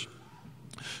Church.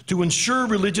 To ensure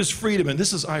religious freedom, and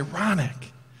this is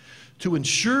ironic, to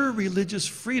ensure religious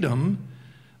freedom,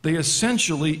 they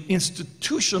essentially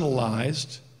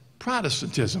institutionalized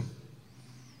Protestantism.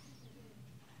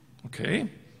 Okay?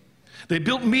 They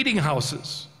built meeting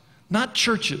houses, not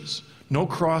churches. No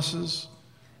crosses,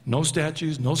 no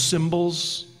statues, no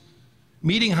symbols.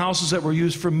 Meeting houses that were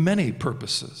used for many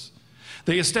purposes.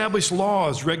 They established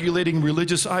laws regulating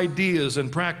religious ideas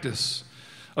and practice.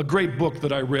 A great book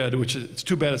that I read, which it's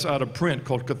too bad it's out of print,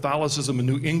 called Catholicism in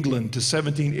New England to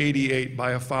 1788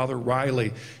 by a Father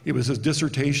Riley. It was his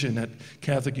dissertation at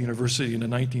Catholic University in the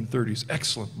 1930s.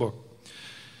 Excellent book.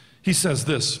 He says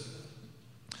this,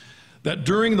 that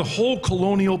during the whole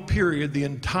colonial period, the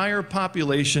entire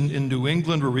population in New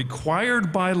England were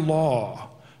required by law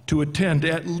to attend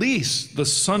at least the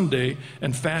Sunday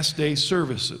and fast day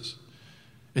services.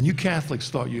 And you Catholics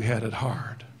thought you had it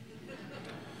hard.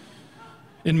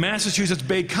 In Massachusetts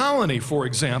Bay Colony, for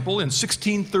example, in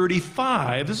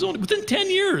 1635, this is only within 10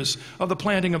 years of the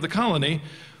planting of the colony,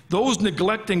 those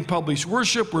neglecting public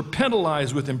worship were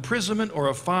penalized with imprisonment or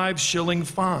a 5-shilling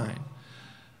fine.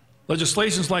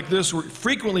 Legislations like this were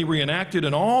frequently reenacted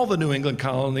in all the New England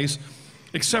colonies,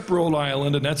 except Rhode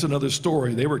Island, and that's another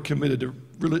story. They were committed to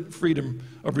freedom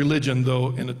of religion,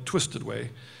 though in a twisted way.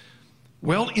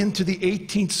 Well into the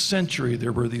 18th century,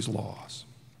 there were these laws.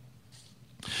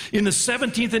 In the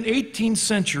 17th and 18th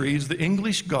centuries, the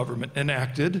English government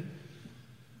enacted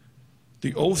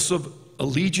the Oaths of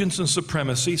Allegiance and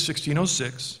Supremacy,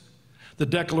 1606, the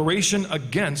Declaration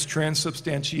Against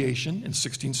Transubstantiation in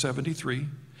 1673,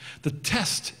 the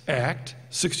Test Act,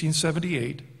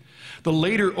 1678, the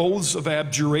later Oaths of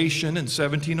Abjuration in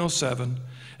 1707,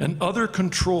 and other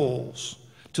controls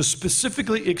to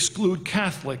specifically exclude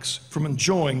Catholics from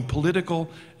enjoying political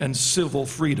and civil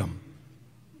freedom.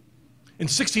 In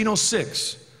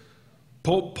 1606,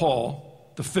 Pope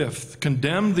Paul V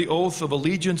condemned the Oath of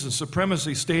Allegiance and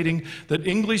Supremacy, stating that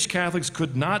English Catholics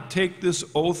could not take this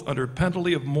oath under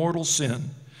penalty of mortal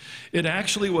sin. It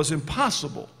actually was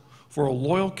impossible for a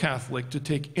loyal Catholic to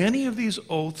take any of these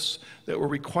oaths that were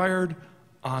required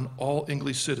on all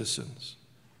English citizens.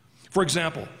 For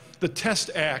example, the Test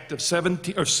Act of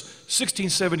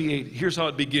 1678, here's how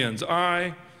it begins.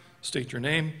 I, state your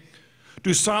name,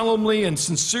 do solemnly and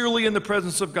sincerely in the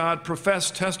presence of God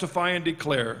profess, testify, and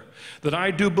declare that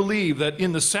I do believe that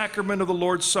in the sacrament of the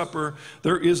Lord's Supper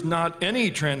there is not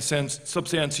any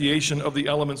transubstantiation of the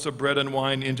elements of bread and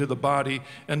wine into the body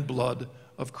and blood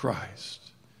of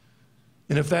Christ.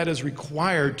 And if that is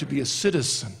required to be a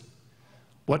citizen,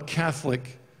 what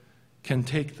Catholic can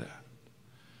take that?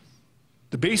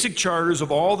 The basic charters of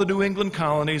all the New England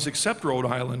colonies, except Rhode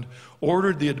Island,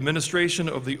 ordered the administration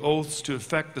of the oaths to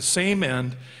effect the same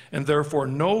end, and therefore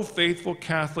no faithful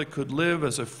Catholic could live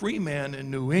as a free man in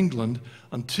New England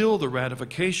until the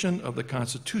ratification of the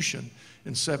Constitution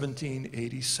in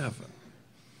 1787.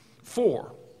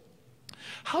 4,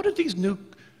 how did these new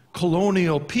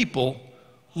colonial people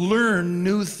learn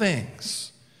new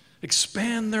things,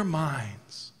 expand their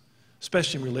minds,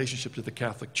 especially in relationship to the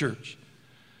Catholic Church?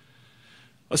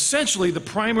 Essentially, the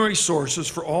primary sources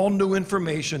for all new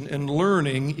information and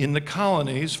learning in the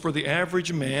colonies for the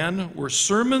average man were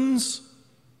sermons,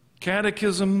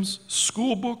 catechisms,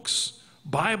 school books,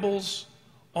 Bibles,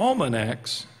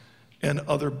 almanacs, and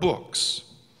other books.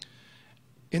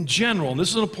 In general, and this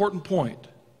is an important point,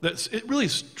 it really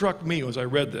struck me as I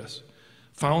read this,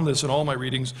 found this in all my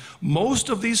readings, most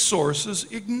of these sources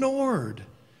ignored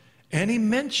any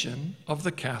mention of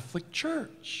the Catholic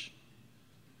Church.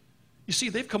 You see,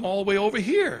 they've come all the way over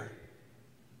here,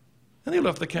 and they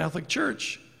left the Catholic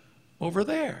Church over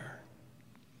there.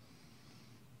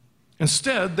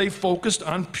 Instead, they focused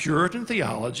on Puritan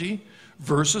theology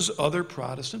versus other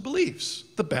Protestant beliefs.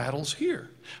 The battle's here.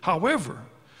 However,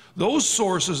 those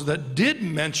sources that did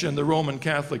mention the Roman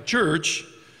Catholic Church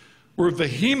were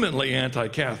vehemently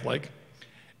anti-Catholic,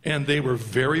 and they were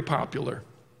very popular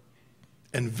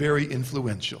and very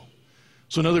influential.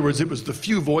 So in other words, it was the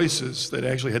few voices that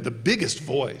actually had the biggest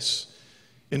voice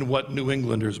in what New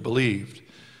Englanders believed.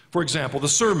 For example, the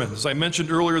sermons. As I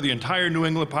mentioned earlier, the entire New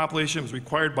England population was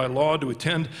required by law to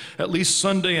attend at least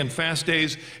Sunday and fast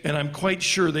days, and I'm quite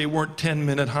sure they weren't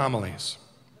 10-minute homilies.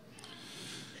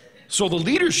 So the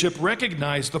leadership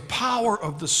recognized the power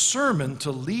of the sermon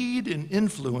to lead and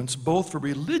influence both for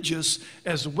religious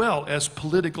as well as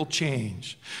political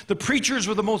change. The preachers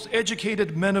were the most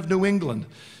educated men of New England.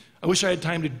 I wish I had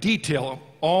time to detail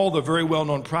all the very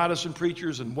well-known Protestant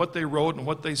preachers and what they wrote and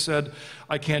what they said.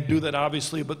 I can't do that,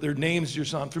 obviously, but their names you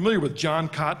sound familiar with. John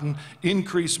Cotton,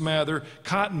 Increase Mather,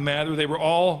 Cotton Mather. They were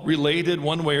all related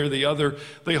one way or the other.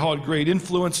 They had great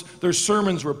influence. Their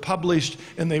sermons were published,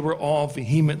 and they were all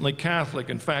vehemently Catholic.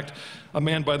 In fact, a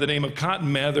man by the name of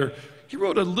Cotton Mather, he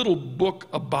wrote a little book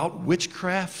about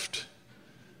witchcraft,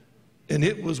 and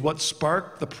it was what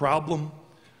sparked the problem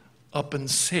up in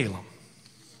Salem.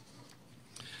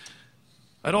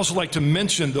 I'd also like to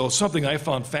mention, though, something I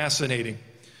found fascinating.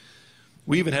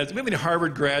 We even had, maybe any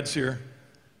Harvard grads here?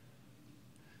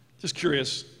 Just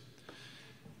curious.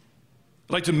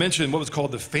 I'd like to mention what was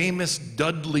called the famous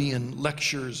Dudleyan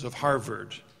lectures of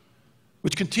Harvard,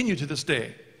 which continue to this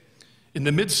day. In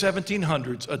the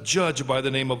mid-1700s, a judge by the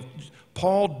name of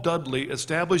Paul Dudley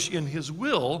established in his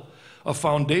will a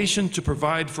foundation to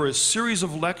provide for a series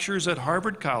of lectures at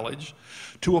Harvard College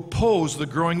to oppose the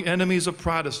growing enemies of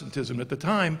Protestantism. At the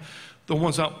time, the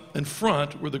ones out in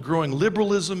front were the growing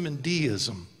liberalism and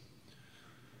deism.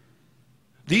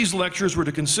 These lectures were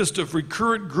to consist of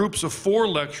recurrent groups of 4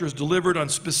 lectures delivered on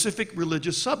specific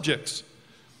religious subjects.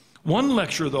 One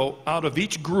lecture, though, out of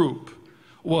each group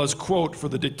was, quote, for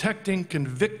the detecting,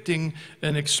 convicting,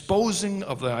 and exposing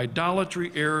of the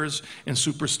idolatry errors and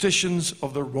superstitions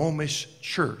of the Romish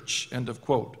Church, end of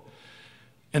quote.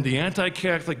 And the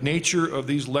anti-Catholic nature of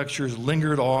these lectures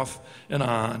lingered off and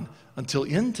on until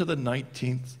into the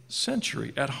 19th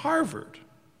century at Harvard.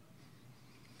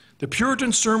 The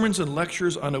Puritan sermons and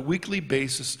lectures on a weekly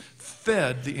basis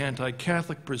fed the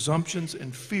anti-Catholic presumptions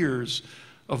and fears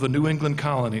of the New England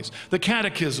colonies. The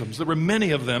catechisms, there were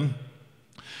many of them,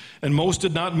 and most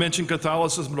did not mention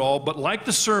Catholicism at all, but like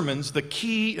the sermons, the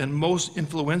key and most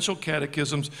influential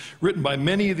catechisms written by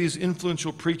many of these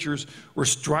influential preachers were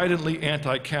stridently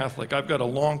anti-Catholic. I've got a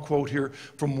long quote here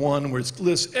from one where it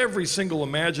lists every single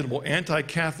imaginable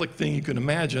anti-Catholic thing you can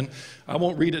imagine. I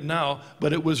won't read it now,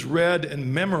 but it was read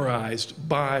and memorized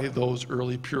by those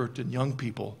early Puritan young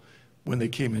people when they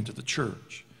came into the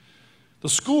church. The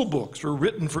school books were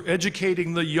written for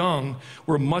educating the young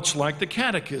were much like the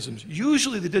catechisms.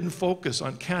 Usually they didn't focus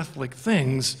on Catholic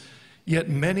things, yet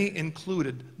many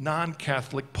included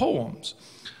non-Catholic poems.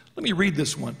 Let me read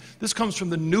this one. This comes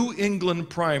from the New England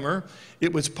Primer.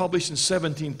 It was published in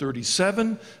 1737,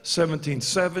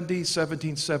 1770,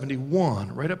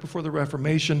 1771, right up before the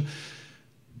Reformation.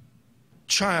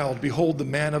 Child, behold the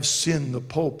man of sin, the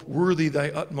Pope, worthy thy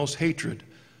utmost hatred.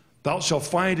 Thou shalt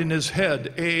find in his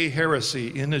head A,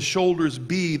 heresy, in his shoulders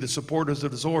B, the supporters of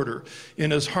disorder,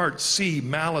 in his heart C,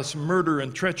 malice, murder,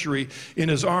 and treachery, in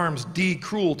his arms D,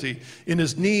 cruelty, in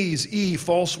his knees E,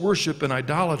 false worship and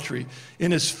idolatry,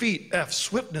 in his feet F,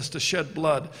 swiftness to shed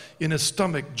blood, in his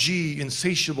stomach G,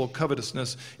 insatiable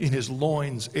covetousness, in his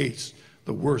loins H,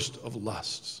 the worst of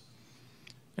lusts.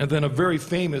 And then a very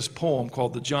famous poem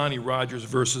called the Johnny Rogers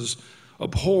verses.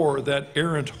 Abhor that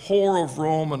errant whore of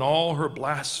Rome and all her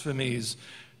blasphemies.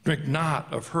 Drink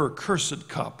not of her cursed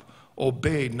cup.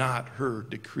 Obey not her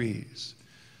decrees.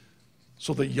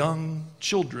 So the young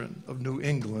children of New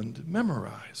England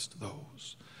memorized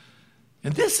those.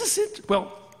 And this is it.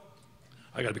 Well,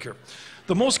 I got to be careful.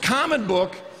 The most common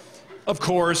book, of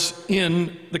course,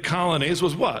 in the colonies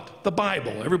was what? The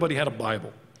Bible. Everybody had a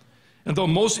Bible. And though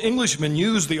most Englishmen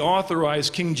used the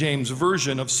authorized King James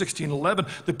Version of 1611,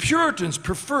 the Puritans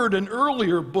preferred an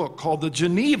earlier book called the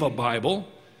Geneva Bible,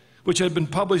 which had been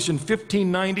published in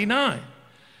 1599.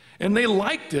 And they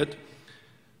liked it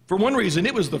for one reason.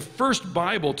 It was the first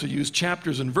Bible to use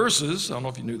chapters and verses. I don't know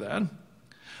if you knew that.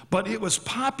 But it was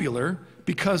popular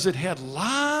because it had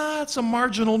lots of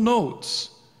marginal notes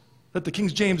that the King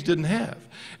James didn't have.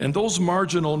 And those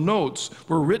marginal notes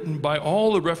were written by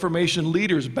all the Reformation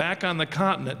leaders back on the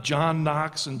continent, John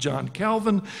Knox and John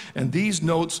Calvin, and these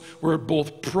notes were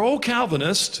both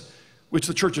pro-Calvinist, which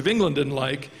the Church of England didn't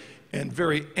like, and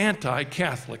very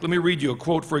anti-Catholic. Let me read you a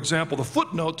quote, for example. The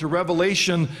footnote to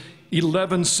Revelation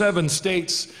 11:7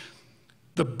 states,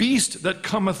 "The beast that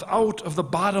cometh out of the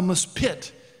bottomless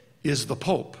pit is the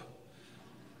Pope,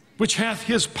 which hath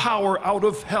his power out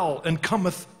of hell and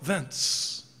cometh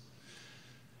thence."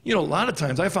 You know, a lot of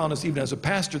times I found this even as a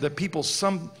pastor that people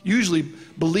usually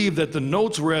believe that the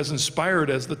notes were as inspired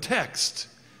as the text.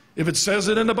 If it says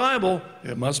it in the Bible,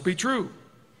 it must be true.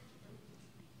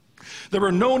 There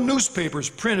were no newspapers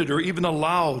printed or even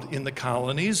allowed in the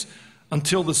colonies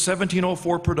until the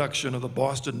 1704 production of the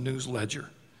Boston News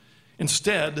Ledger.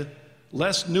 Instead,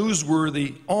 less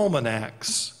newsworthy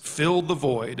almanacs filled the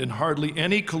void, and hardly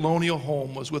any colonial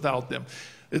home was without them.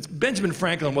 Benjamin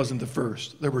Franklin wasn't the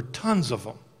first. There were tons of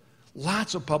them.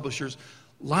 Lots of publishers,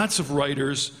 lots of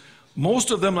writers,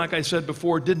 Most of them, like I said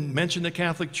before, didn't mention the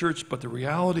Catholic Church, but the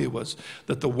reality was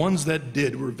that the ones that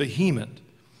did were vehement.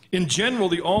 In general,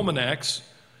 the almanacs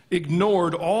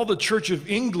ignored all the Church of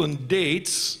England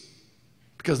dates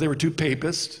because they were too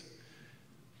papist,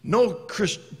 no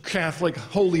Catholic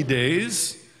holy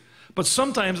days, but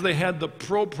sometimes they had the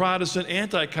pro-Protestant,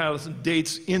 anti-Catholic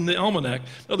dates in the almanac.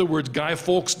 In other words, Guy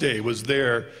Fawkes Day was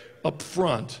there up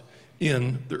front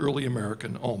in the early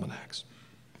American almanacs.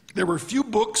 There were few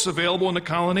books available in the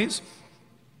colonies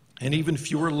and even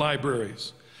fewer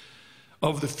libraries.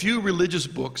 Of the few religious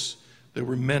books, there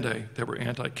were many that were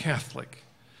anti-Catholic.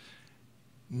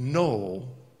 No,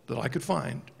 that I could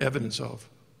find evidence of,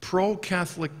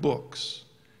 pro-Catholic books,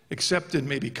 except in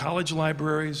maybe college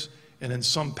libraries and in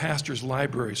some pastors'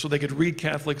 libraries, so they could read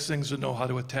Catholic things and know how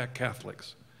to attack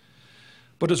Catholics.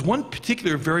 But there's one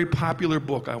particular very popular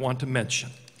book I want to mention.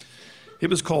 It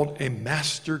was called A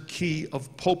Master Key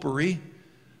of Popery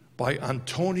by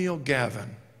Antonio Gavin.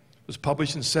 It was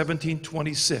published in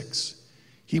 1726.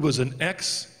 He was an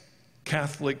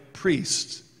ex-Catholic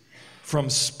priest from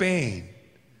Spain,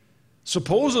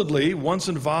 supposedly once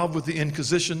involved with the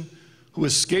Inquisition, who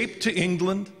escaped to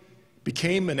England,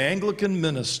 became an Anglican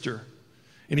minister,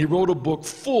 and he wrote a book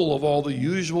full of all the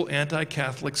usual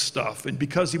anti-Catholic stuff. And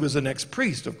because he was an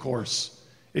ex-priest, of course,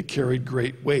 it carried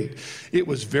great weight. It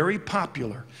was very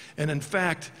popular. And in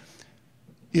fact,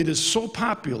 it is so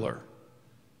popular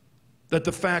that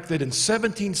the fact that in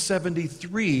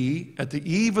 1773, at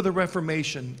the eve of the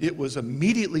Reformation, it was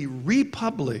immediately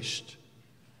republished.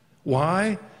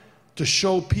 Why? To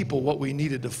show people what we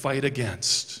needed to fight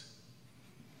against.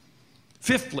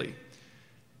 Fifthly,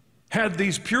 had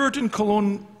these Puritan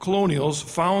colonials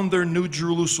found their New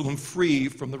Jerusalem free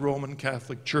from the Roman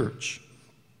Catholic Church?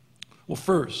 Well,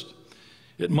 first,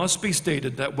 it must be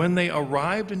stated that when they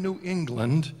arrived in New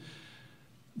England,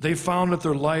 they found that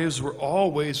their lives were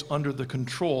always under the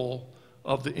control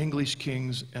of the English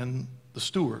kings and the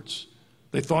stewards.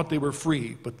 They thought they were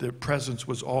free, but their presence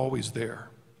was always there.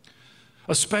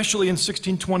 Especially in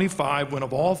 1625, when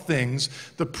of all things,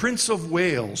 the Prince of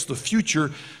Wales, the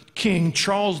future King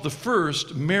Charles I,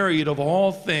 married of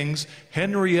all things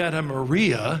Henrietta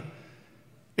Maria,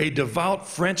 a devout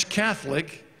French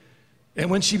Catholic. And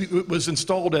when she was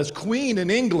installed as queen in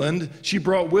England, she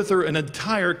brought with her an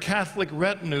entire Catholic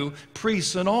retinue,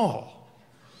 priests and all.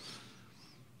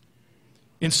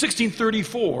 In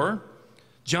 1634,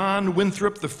 John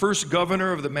Winthrop, the first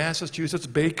governor of the Massachusetts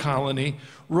Bay Colony,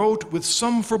 wrote with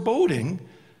some foreboding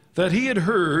that he had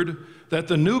heard that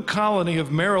the new colony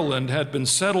of Maryland had been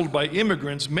settled by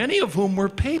immigrants, many of whom were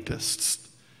papists,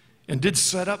 and did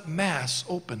set up Mass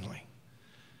openly.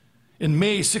 In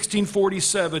May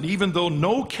 1647, even though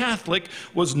no Catholic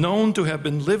was known to have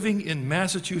been living in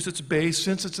Massachusetts Bay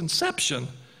since its inception,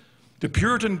 the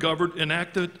Puritan government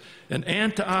enacted an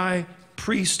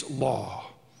anti-priest law,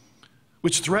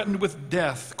 which threatened with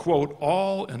death, quote,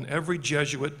 all and every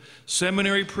Jesuit,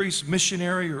 seminary priest,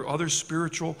 missionary, or other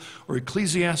spiritual or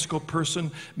ecclesiastical person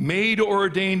made or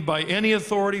ordained by any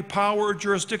authority, power, or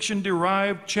jurisdiction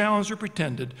derived, challenged, or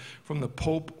pretended from the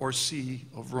Pope or See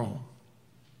of Rome.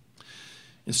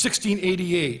 In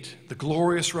 1688, the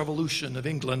glorious revolution of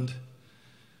England,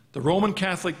 the Roman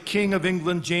Catholic King of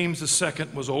England, James II,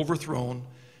 was overthrown,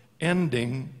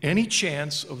 ending any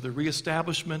chance of the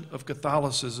reestablishment of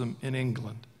Catholicism in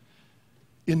England.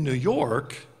 In New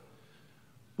York,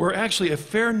 where actually a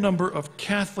fair number of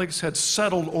Catholics had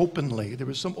settled openly, there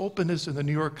was some openness in the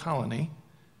New York colony,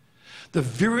 the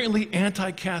virulently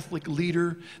anti-Catholic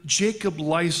leader, Jacob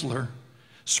Leisler,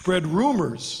 spread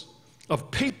rumors of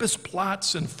papist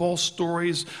plots and false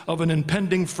stories of an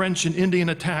impending French and Indian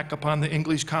attack upon the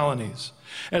English colonies.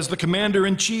 As the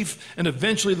commander-in-chief and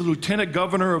eventually the lieutenant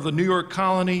governor of the New York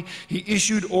colony, he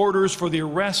issued orders for the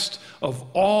arrest of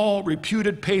all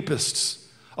reputed papists,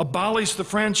 abolished the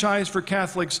franchise for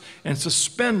Catholics, and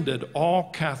suspended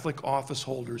all Catholic office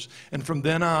holders. And from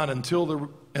then on until the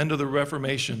end of the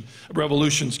revolution,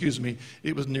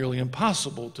 it was nearly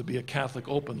impossible to be a Catholic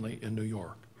openly in New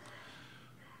York.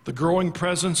 The growing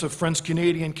presence of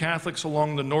French-Canadian Catholics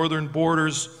along the northern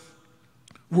borders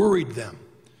worried them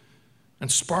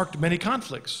and sparked many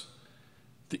conflicts.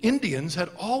 The Indians had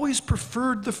always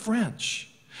preferred the French,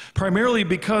 primarily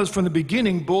because from the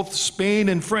beginning both Spain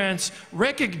and France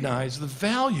recognized the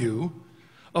value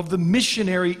of the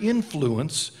missionary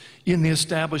influence in the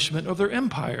establishment of their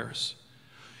empires.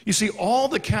 You see, all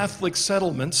the Catholic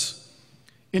settlements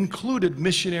included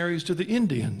missionaries to the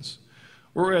Indians,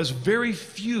 whereas very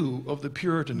few of the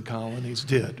Puritan colonies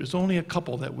did. There's only a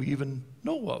couple that we even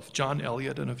know of, John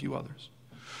Eliot and a few others.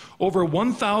 Over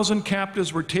 1,000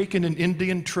 captives were taken in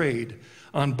Indian trade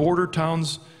on border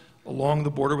towns along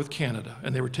the border with Canada,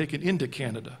 and they were taken into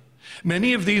Canada.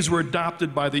 Many of these were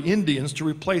adopted by the Indians to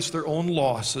replace their own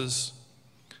losses,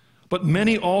 but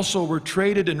many also were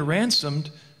traded and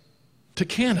ransomed to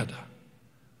Canada,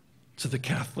 to the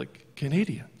Catholic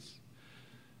Canadians.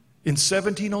 In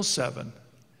 1707,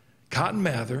 Cotton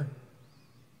Mather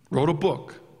wrote a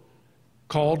book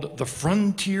called The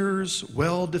Frontiers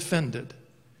Well Defended.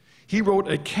 He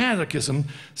wrote a catechism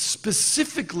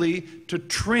specifically to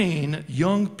train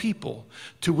young people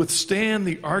to withstand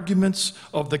the arguments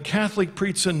of the Catholic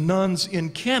priests and nuns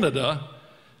in Canada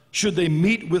should they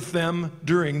meet with them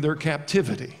during their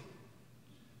captivity.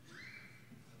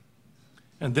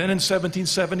 And then in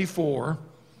 1774,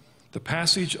 the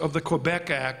passage of the Quebec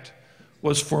Act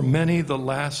was for many the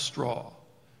last straw.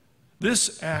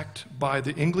 This act by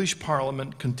the English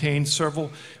Parliament contained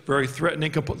several very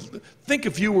threatening components. Think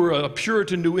if you were a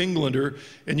Puritan New Englander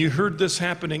and you heard this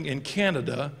happening in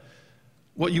Canada,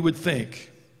 what you would think.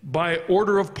 By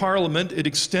order of Parliament, it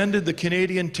extended the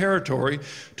Canadian territory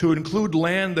to include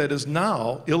land that is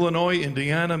now Illinois,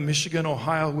 Indiana, Michigan,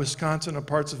 Ohio, Wisconsin, and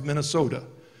parts of Minnesota.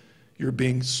 You're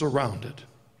being surrounded.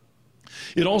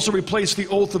 It also replaced the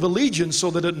oath of allegiance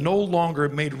so that it no longer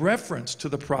made reference to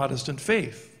the Protestant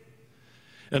faith.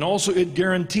 And also it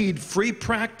guaranteed free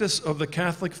practice of the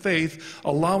Catholic faith,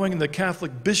 allowing the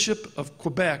Catholic Bishop of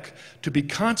Quebec to be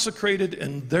consecrated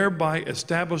and thereby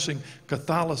establishing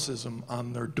Catholicism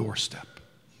on their doorstep.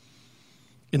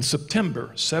 In September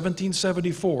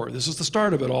 1774, this is the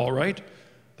start of it all, right?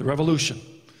 The Revolution.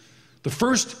 The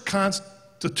first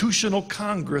Constitutional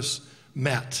Congress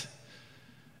met,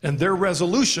 and their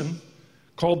resolution,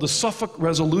 called the Suffolk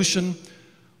Resolution,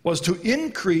 was to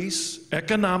increase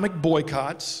economic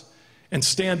boycotts and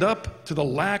stand up to the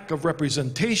lack of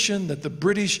representation that the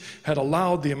British had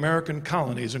allowed the American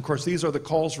colonies. And of course, these are the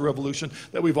calls for revolution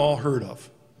that we've all heard of.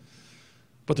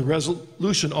 But the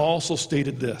resolution also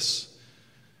stated this,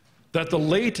 that the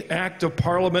late Act of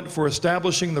Parliament for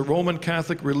establishing the Roman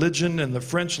Catholic religion and the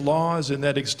French laws in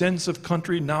that extensive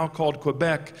country now called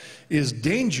Quebec is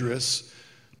dangerous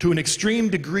to an extreme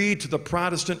degree to the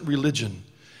Protestant religion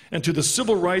and to the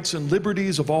civil rights and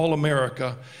liberties of all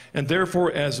America, and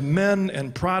therefore as men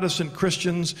and Protestant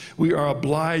Christians, we are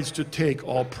obliged to take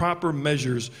all proper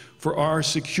measures for our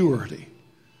security.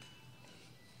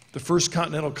 The First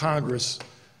Continental Congress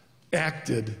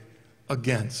acted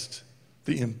against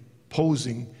the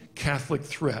imposing Catholic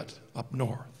threat up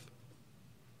north.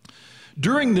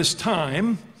 During this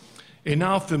time, a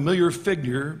now familiar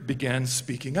figure began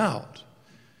speaking out.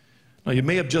 Now, you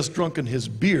may have just drunken his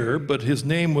beer, but his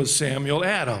name was Samuel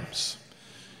Adams.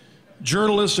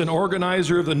 Journalist and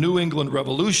organizer of the New England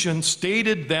Revolution,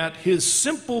 stated that his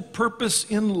simple purpose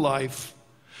in life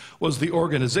was the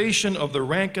organization of the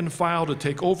rank and file to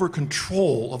take over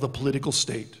control of the political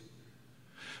state.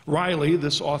 Riley,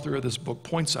 this author of this book,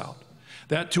 points out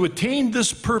that to attain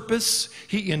this purpose,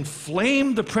 he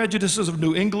inflamed the prejudices of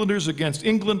New Englanders against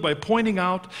England by pointing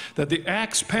out that the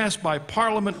acts passed by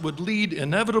Parliament would lead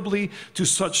inevitably to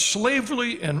such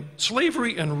slavery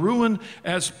and ruin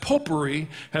as popery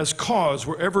has caused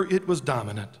wherever it was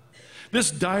dominant. This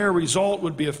dire result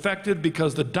would be effected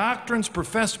because the doctrines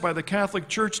professed by the Catholic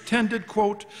Church tended,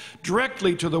 quote,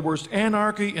 directly to the worst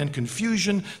anarchy and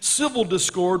confusion, civil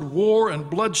discord, war, and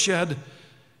bloodshed.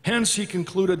 Hence, he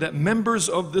concluded that members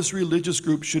of this religious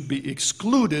group should be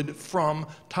excluded from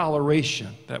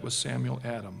toleration. That was Samuel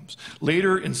Adams.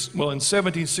 Later, in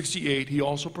 1768, he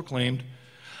also proclaimed,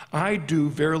 I do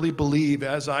verily believe,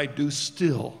 as I do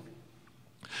still,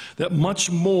 that much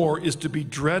more is to be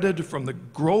dreaded from the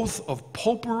growth of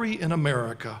popery in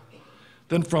America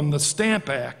than from the Stamp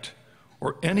Act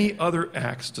or any other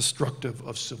acts destructive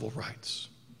of civil rights.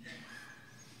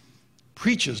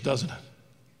 Preaches, doesn't it?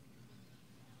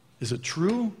 Is it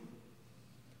true?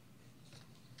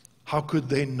 How could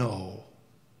they know?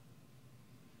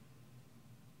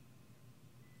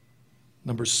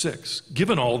 Number 6,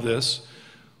 given all this,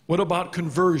 what about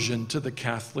conversion to the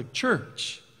Catholic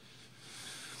Church?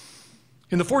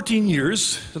 In the 14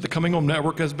 years that the Coming Home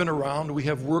Network has been around, we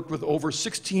have worked with over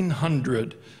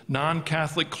 1,600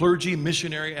 non-Catholic clergy,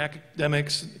 missionary,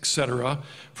 academics, etc.,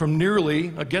 from nearly,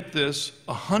 get this,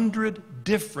 100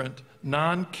 different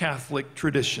non-Catholic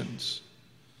traditions.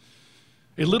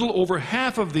 A little over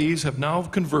half of these have now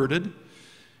converted. And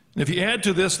if you add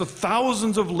to this the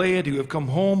thousands of laity who have come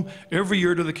home every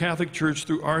year to the Catholic Church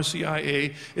through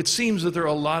RCIA, it seems that there are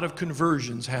a lot of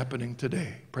conversions happening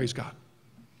today. Praise God.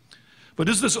 But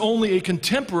is this only a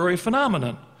contemporary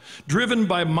phenomenon driven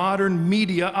by modern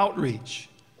media outreach?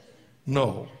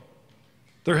 No.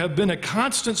 There have been a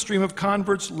constant stream of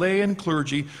converts, lay, and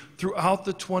clergy throughout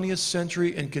the 20th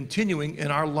century and continuing,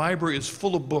 and our library is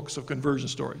full of books of conversion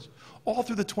stories. All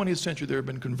through the 20th century, there have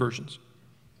been conversions.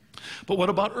 But what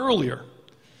about earlier?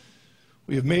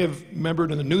 We may have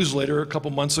remembered in the newsletter a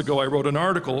couple months ago, I wrote an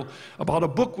article about a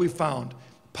book we found,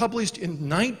 published in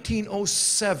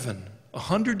 1907,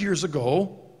 100 years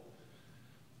ago,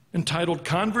 entitled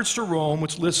Converts to Rome,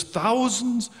 which lists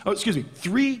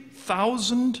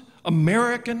 3,000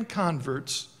 American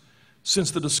converts since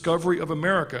the discovery of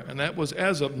America, and that was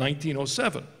as of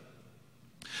 1907.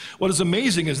 What is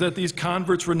amazing is that these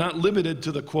converts were not limited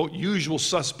to the, quote, usual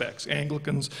suspects,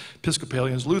 Anglicans,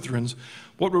 Episcopalians, Lutherans,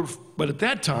 but at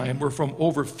that time were from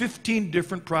over 15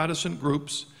 different Protestant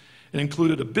groups. It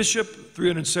included a bishop,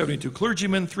 372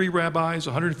 clergymen, 3 rabbis,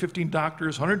 115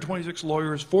 doctors, 126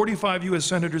 lawyers, 45 U.S.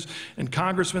 senators and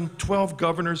congressmen, 12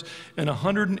 governors, and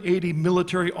 180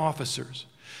 military officers.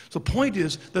 So the point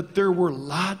is that there were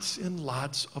lots and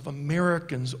lots of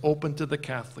Americans open to the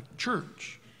Catholic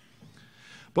Church.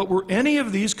 But were any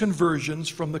of these conversions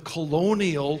from the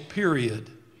colonial period,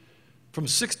 from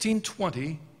 1620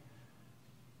 to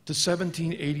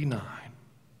 1789?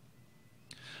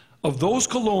 Of those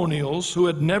colonials who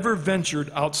had never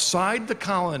ventured outside the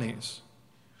colonies,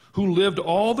 who lived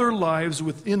all their lives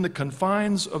within the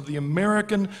confines of the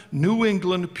American New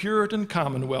England Puritan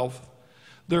Commonwealth,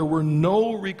 there were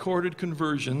no recorded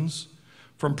conversions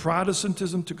from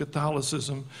Protestantism to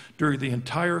Catholicism during the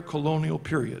entire colonial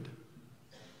period.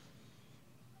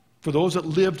 For those that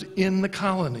lived in the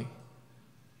colony.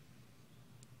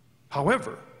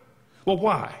 However, well,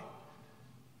 why?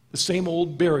 The same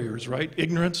old barriers, right?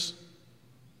 Ignorance,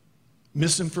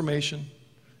 misinformation,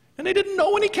 and they didn't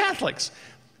know any Catholics.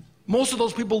 Most of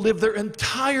those people lived their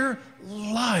entire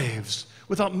lives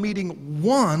without meeting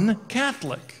one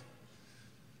Catholic.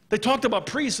 They talked about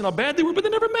priests and how bad they were, but they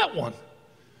never met one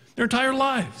their entire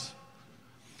lives.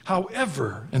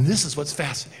 However, and this is what's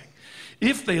fascinating,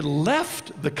 if they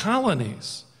left the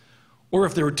colonies, or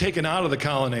if they were taken out of the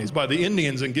colonies by the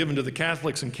Indians and given to the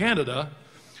Catholics in Canada,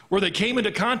 where they came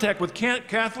into contact with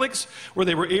Catholics, where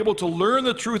they were able to learn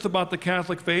the truth about the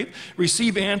Catholic faith,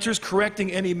 receive answers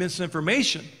correcting any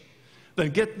misinformation, then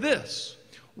get this,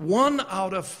 1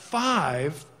 out of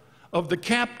 5 of the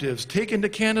captives taken to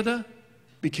Canada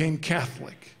became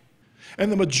Catholic.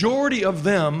 And the majority of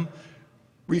them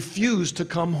refused to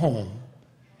come home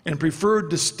and preferred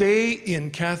to stay in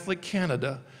Catholic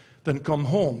Canada than come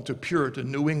home to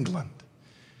Puritan New England.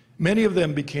 Many of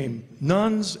them became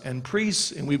nuns and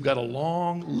priests, and we've got a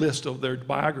long list of their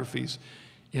biographies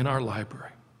in our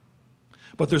library.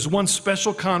 But there's one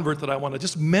special convert that I want to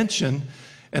just mention,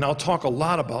 and I'll talk a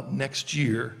lot about next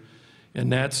year,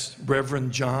 and that's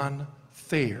Reverend John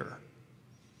Thayer.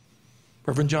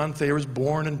 Reverend John Thayer was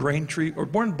born in Braintree, or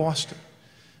born in Boston,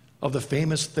 of the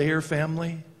famous Thayer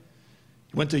family.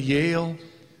 He went to Yale,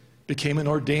 became an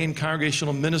ordained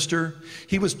congregational minister.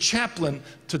 He was chaplain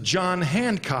to John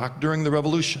Hancock during the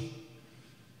Revolution.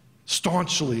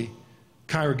 Staunchly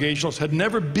Congregationalists, had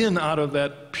never been out of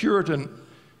that Puritan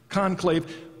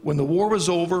conclave. When the war was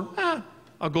over,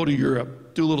 I'll go to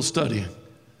Europe, do a little studying.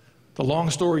 The long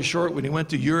story short, when he went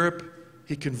to Europe,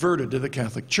 he converted to the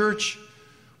Catholic Church,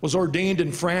 was ordained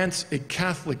in France a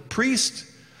Catholic priest,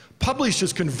 published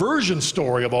his conversion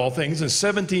story of all things in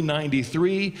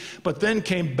 1793, but then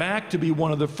came back to be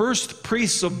one of the first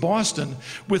priests of Boston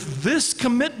with this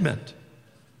commitment.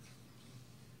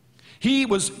 He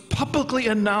was publicly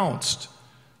announced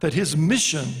that his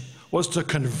mission was to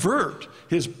convert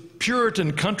his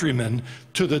Puritan countrymen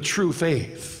to the true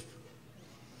faith.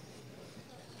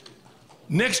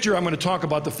 Next year I'm going to talk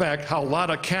about the fact how a lot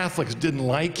of Catholics didn't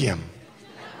like him.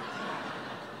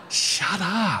 Shut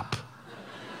up.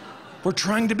 We're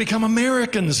trying to become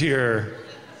Americans here.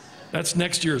 That's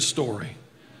next year's story.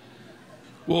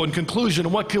 Well, in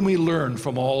conclusion, what can we learn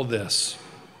from all this?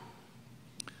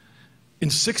 In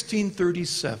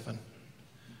 1637,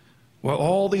 while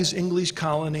all these English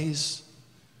colonies,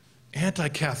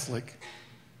 anti-Catholic,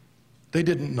 they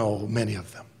didn't know many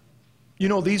of them. You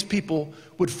know, these people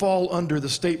would fall under the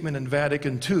statement in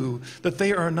Vatican II that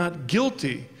they are not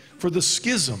guilty for the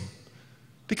schism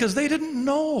because they didn't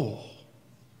know.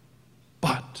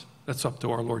 But that's up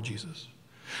to our Lord Jesus.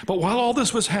 But while all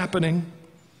this was happening,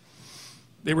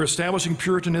 they were establishing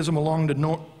Puritanism along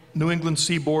the New England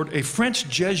seaboard. A French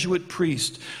Jesuit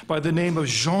priest by the name of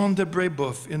Jean de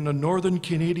Brébeuf in the northern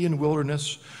Canadian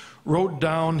wilderness wrote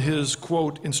down his,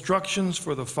 quote, instructions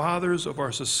for the fathers of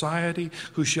our society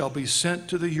who shall be sent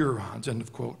to the Hurons, end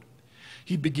of quote.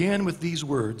 He began with these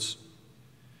words: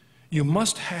 you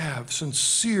must have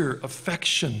sincere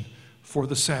affection for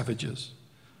the savages,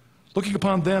 looking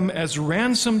upon them as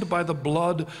ransomed by the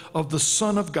blood of the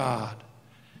Son of God,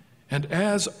 and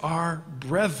as our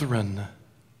brethren,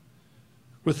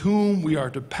 with whom we are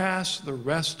to pass the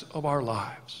rest of our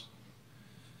lives.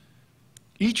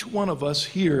 Each one of us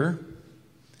here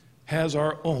has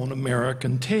our own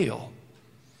American tale.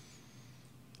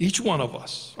 Each one of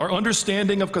us. Our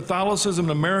understanding of Catholicism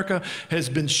in America has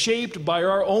been shaped by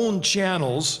our own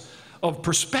channels of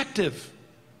perspective,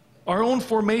 our own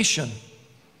formation,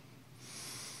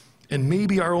 and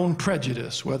maybe our own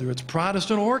prejudice, whether it's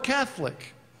Protestant or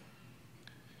Catholic.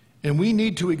 And we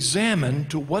need to examine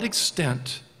to what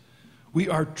extent we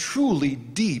are truly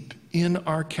deep in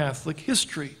our Catholic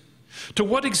history. To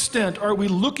what extent are we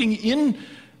lacking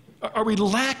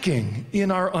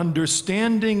in our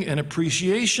understanding and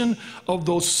appreciation of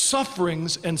those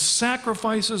sufferings and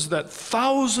sacrifices that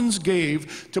thousands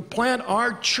gave to plant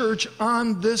our church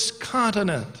on this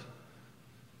continent?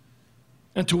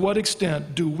 And to what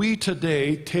extent do we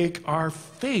today take our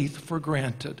faith for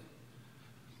granted?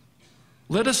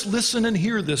 Let us listen and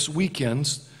hear this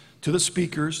weekend to the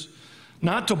speakers,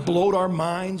 not to bloat our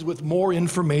minds with more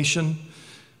information,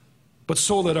 but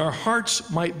so that our hearts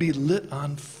might be lit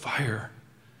on fire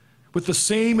with the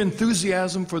same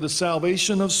enthusiasm for the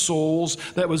salvation of souls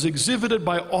that was exhibited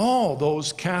by all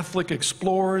those Catholic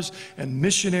explorers and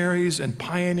missionaries and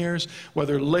pioneers,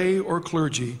 whether lay or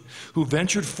clergy, who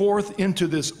ventured forth into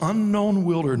this unknown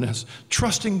wilderness,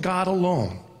 trusting God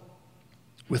alone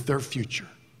with their future.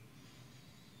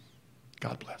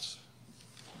 God bless.